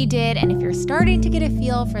as we did. And if you're starting to get a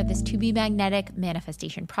feel for this To Be Magnetic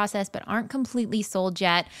manifestation process but aren't completely sold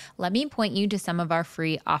yet, let me point you to some of our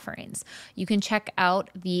free offerings. You can check out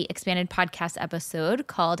the expanded podcast episode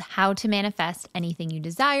called How to Manifest Anything You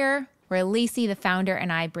Desire, where Lacey, the founder,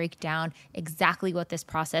 and I break down exactly what this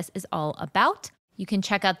process is all about. You can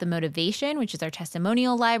check out The Motivation, which is our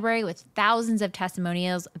testimonial library with thousands of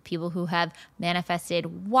testimonials of people who have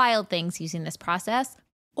manifested wild things using this process.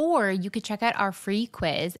 Or you could check out our free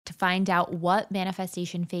quiz to find out what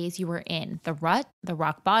manifestation phase you were in, the rut, the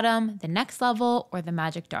rock bottom, the next level, or the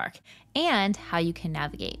magic dark, and how you can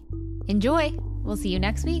navigate. Enjoy! We'll see you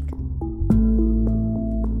next week.